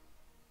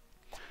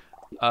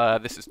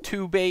 This is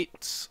 2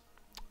 baits,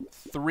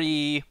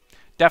 3.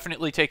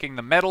 Definitely taking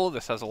the metal.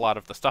 This has a lot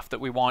of the stuff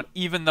that we want,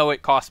 even though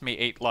it cost me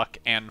 8 luck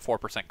and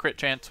 4% crit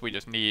chance. We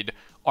just need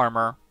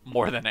armor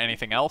more than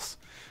anything else.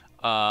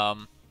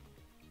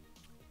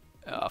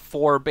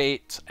 4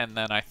 bait, and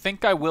then I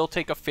think I will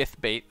take a 5th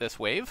bait this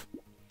wave.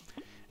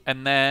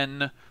 And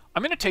then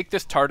I'm going to take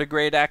this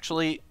tardigrade,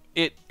 actually.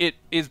 It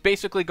is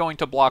basically going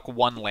to block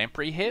 1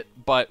 lamprey hit,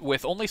 but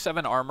with only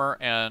 7 armor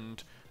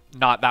and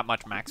not that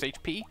much max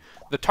HP,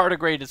 the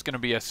tardigrade is going to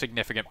be a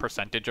significant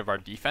percentage of our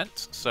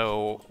defense.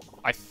 So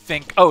I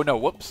think... Oh, no,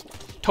 whoops.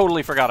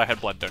 Totally forgot I had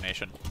blood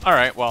donation.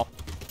 Alright, well,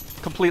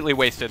 completely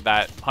wasted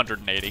that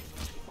 180.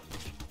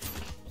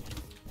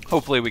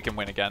 Hopefully we can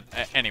win again.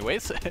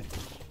 Anyways...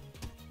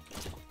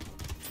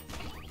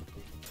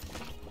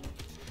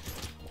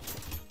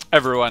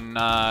 Everyone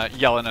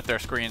yelling at their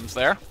screens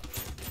there.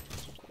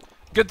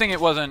 Good thing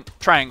it wasn't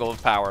Triangle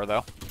of Power,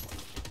 though.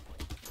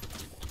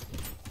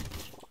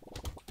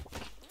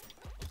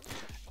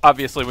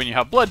 Obviously, when you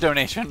have blood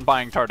donation,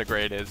 buying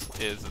tardigrade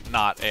is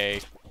not a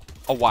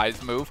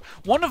wise move.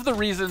 One of the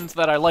reasons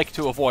that I like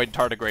to avoid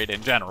tardigrade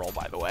in general,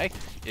 by the way,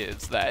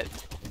 is that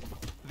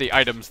the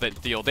items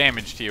that deal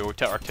damage to you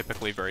are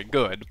typically very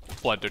good.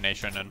 Blood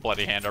donation and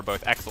bloody hand are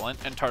both excellent,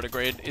 and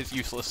tardigrade is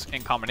useless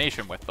in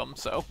combination with them,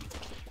 so...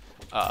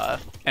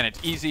 and it's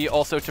easy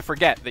also to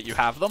forget that you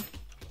have them,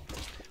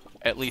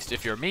 at least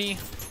if you're me,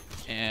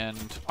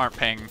 and aren't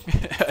paying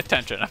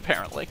attention,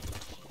 apparently.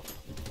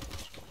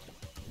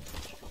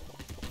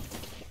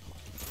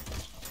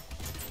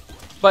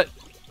 But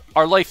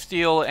our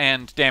lifesteal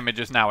and damage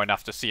is now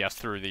enough to see us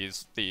through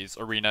these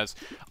arenas.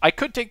 I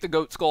could take the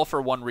Goat Skull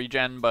for 1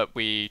 regen, but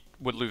we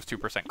would lose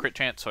 2% crit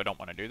chance, so I don't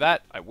want to do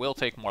that. I will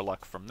take more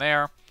luck from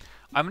there.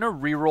 I'm going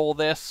to reroll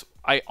this.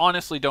 I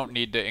honestly don't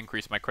need to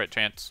increase my crit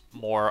chance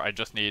more. I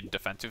just need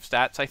defensive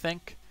stats, I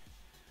think.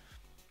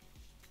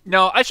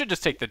 No, I should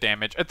just take the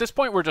damage. At this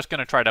point, we're just going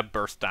to try to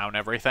burst down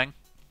everything.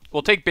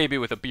 We'll take Baby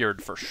with a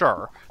Beard for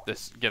sure.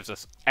 This gives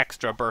us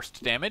extra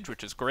burst damage,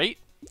 which is great.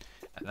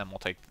 And then we'll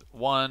take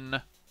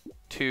 1,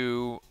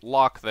 2,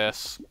 lock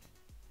this.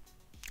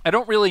 I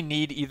don't really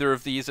need either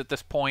of these at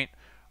this point.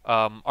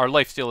 Our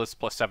lifesteal is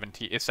plus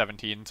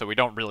 17, so we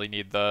don't really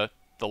need the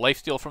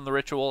lifesteal from the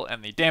ritual,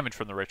 and the damage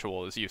from the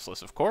ritual is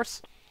useless, of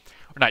course.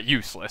 Or not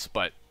useless,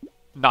 but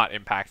not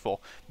impactful.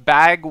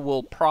 Bag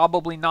will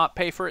probably not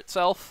pay for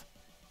itself.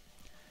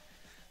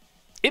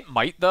 It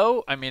might,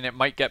 though. I mean, it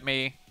might get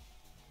me...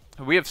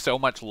 We have so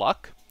much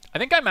luck. I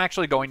think I'm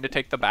actually going to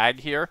take the bag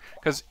here,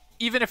 because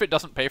even if it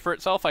doesn't pay for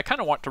itself, I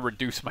kind of want to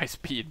reduce my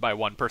speed by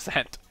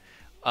 1%.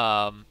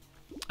 And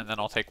then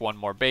I'll take 1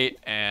 more bait,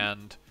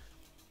 and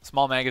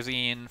Small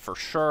magazine for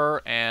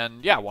sure,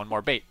 and yeah, one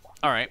more bait.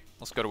 Alright,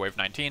 let's go to wave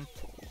 19.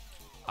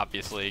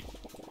 Obviously,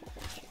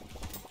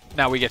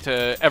 now we get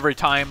to, every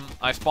time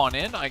I spawn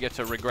in, I get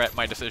to regret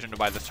my decision to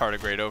buy this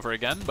tardigrade over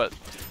again, but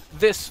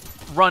this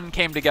run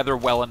came together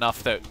well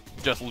enough that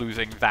just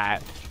losing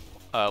that,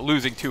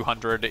 losing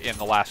 200 in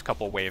the last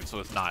couple waves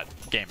was not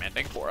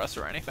game-ending for us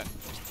or anything.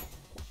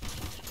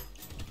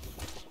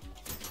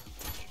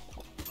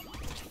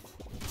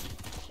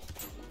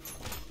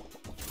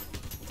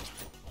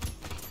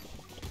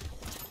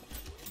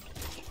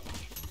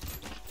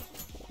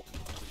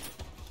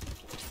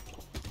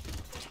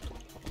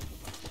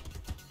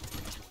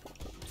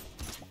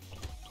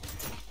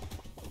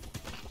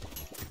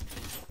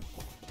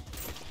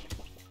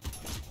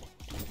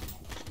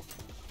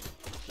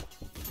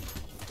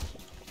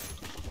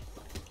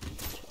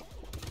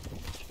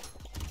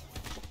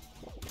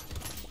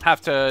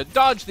 Have to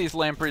dodge these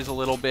lampreys a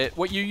little bit.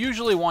 What you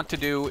usually want to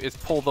do is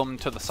pull them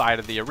to the side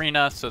of the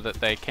arena so that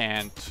they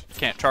can't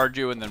charge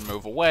you and then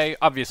move away.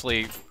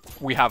 Obviously,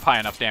 we have high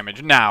enough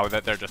damage now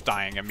that they're just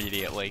dying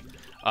immediately,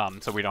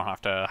 so we don't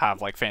have to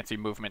have like fancy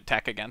movement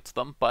tech against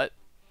them, but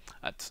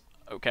that's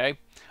okay.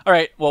 All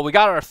right, well, we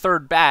got our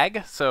third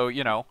bag, so,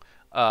 you know,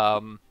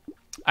 I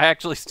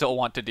actually still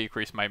want to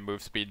decrease my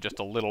move speed just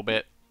a little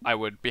bit. I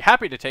would be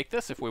happy to take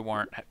this if we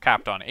weren't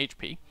capped on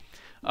HP.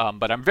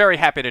 But I'm very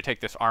happy to take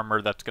this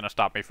armor that's going to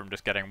stop me from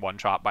just getting one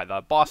shot by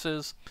the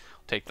bosses.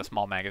 I'll take the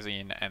small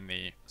magazine and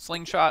the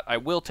slingshot. I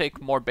will take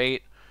more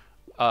bait.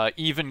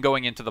 Even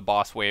going into the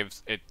boss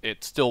waves,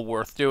 it's still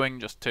worth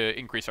doing just to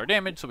increase our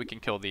damage so we can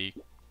kill the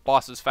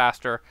bosses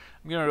faster.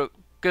 I'm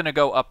going to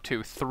go up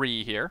to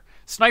 3 here.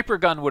 Sniper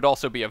gun would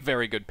also be a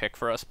very good pick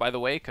for us, by the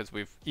way, because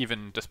we've,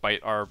 even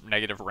despite our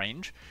negative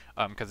range,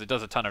 because it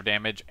does a ton of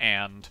damage,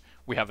 and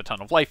we have a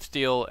ton of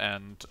lifesteal,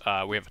 and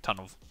we have a ton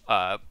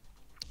of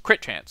crit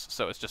chance,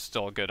 so it's just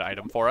still a good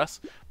item for us,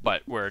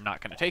 but we're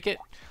not going to take it.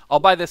 I'll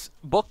buy this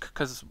book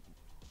because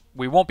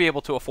we won't be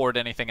able to afford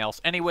anything else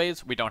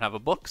anyways. We don't have a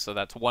book, so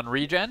that's 1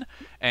 regen,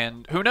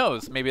 and who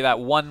knows, maybe that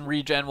 1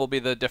 regen will be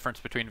the difference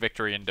between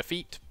victory and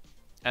defeat.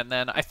 And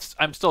then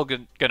I'm still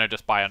going to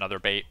just buy another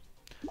bait.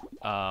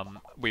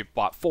 We've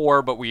bought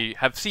 4, but we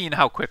have seen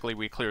how quickly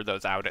we clear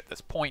those out at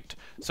this point,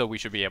 so we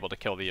should be able to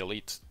kill the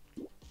elites,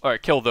 or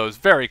kill those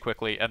very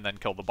quickly and then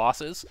kill the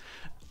bosses.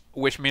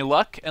 Wish me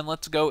luck, and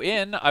let's go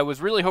in. I was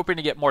really hoping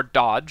to get more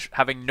dodge.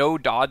 Having no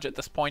dodge at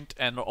this point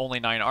and only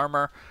 9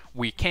 armor,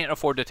 we can't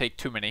afford to take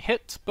too many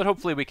hits, but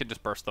hopefully we can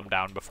just burst them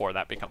down before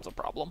that becomes a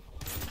problem.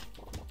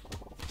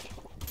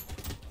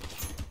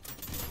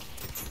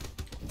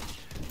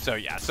 So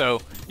yeah,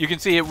 so you can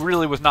see it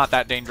really was not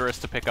that dangerous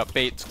to pick up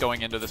baits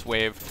going into this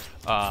wave,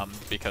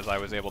 because I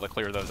was able to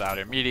clear those out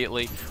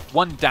immediately.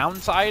 One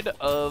downside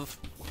of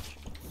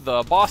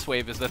the boss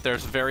wave is that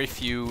there's very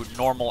few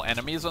normal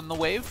enemies on the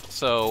wave,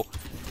 so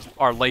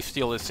our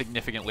lifesteal is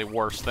significantly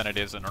worse than it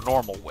is in a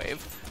normal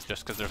wave,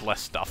 just because there's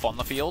less stuff on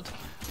the field.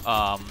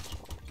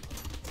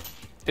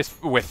 It's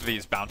with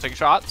these bouncing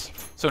shots.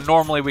 So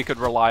normally we could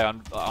rely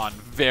on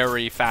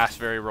very fast,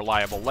 very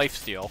reliable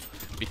lifesteal,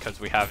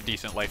 because we have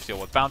decent lifesteal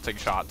with bouncing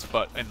shots,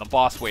 but in the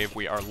boss wave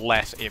we are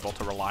less able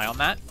to rely on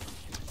that.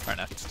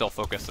 Trying to still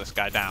focus this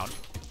guy down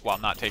while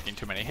not taking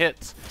too many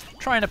hits.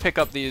 Trying to pick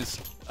up these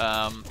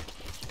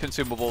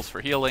consumables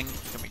for healing.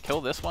 Can we kill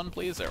this one,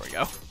 please? There we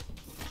go.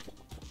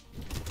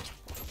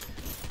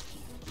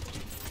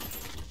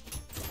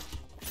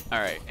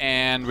 Alright,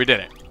 and we did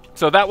it.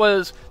 So that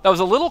was a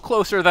little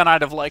closer than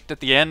I'd have liked at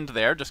the end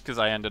there, just because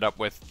I ended up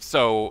with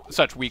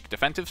such weak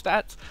defensive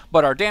stats,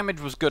 but our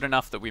damage was good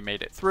enough that we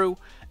made it through,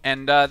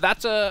 and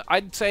that's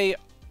I'd say,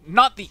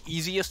 not the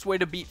easiest way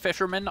to beat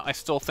Fisherman. I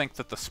still think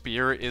that the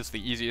spear is the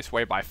easiest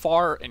way by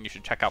far, and you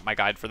should check out my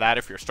guide for that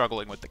if you're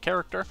struggling with the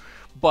character.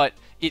 But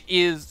it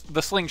is,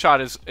 the slingshot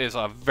is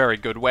a very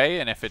good way,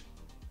 and if it,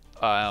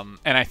 and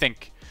I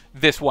think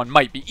this one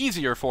might be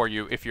easier for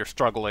you if you're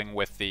struggling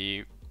with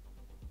the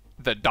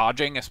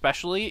dodging,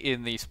 especially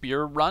in the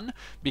spear run,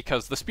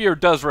 because the spear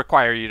does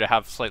require you to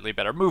have slightly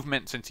better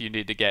movement, since you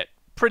need to get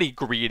pretty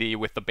greedy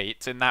with the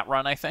baits in that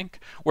run, I think.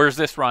 Whereas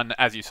this run,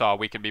 as you saw,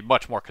 we can be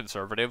much more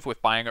conservative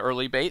with buying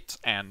early baits,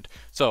 and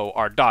so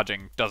our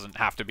dodging doesn't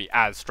have to be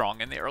as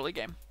strong in the early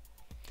game.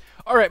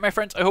 Alright, my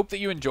friends, I hope that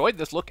you enjoyed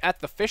this look at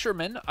the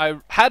Fisherman. I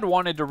had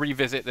wanted to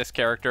revisit this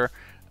character,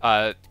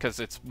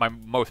 because it's my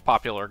most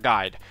popular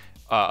guide,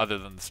 other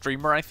than the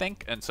streamer, I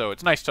think, and so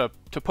it's nice to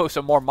post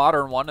a more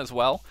modern one as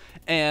well.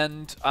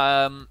 And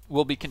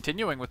we'll be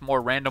continuing with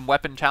more random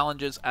weapon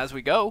challenges as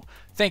we go.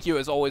 Thank you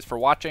as always for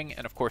watching,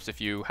 and of course if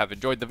you have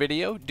enjoyed the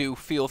video, do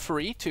feel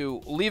free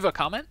to leave a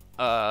comment,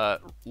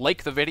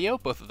 like the video.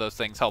 Both of those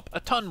things help a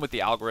ton with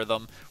the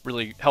algorithm,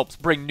 really helps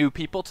bring new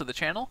people to the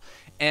channel,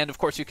 and of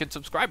course you can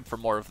subscribe for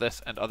more of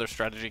this and other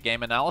strategy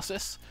game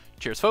analysis.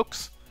 Cheers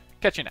folks,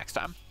 catch you next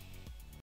time.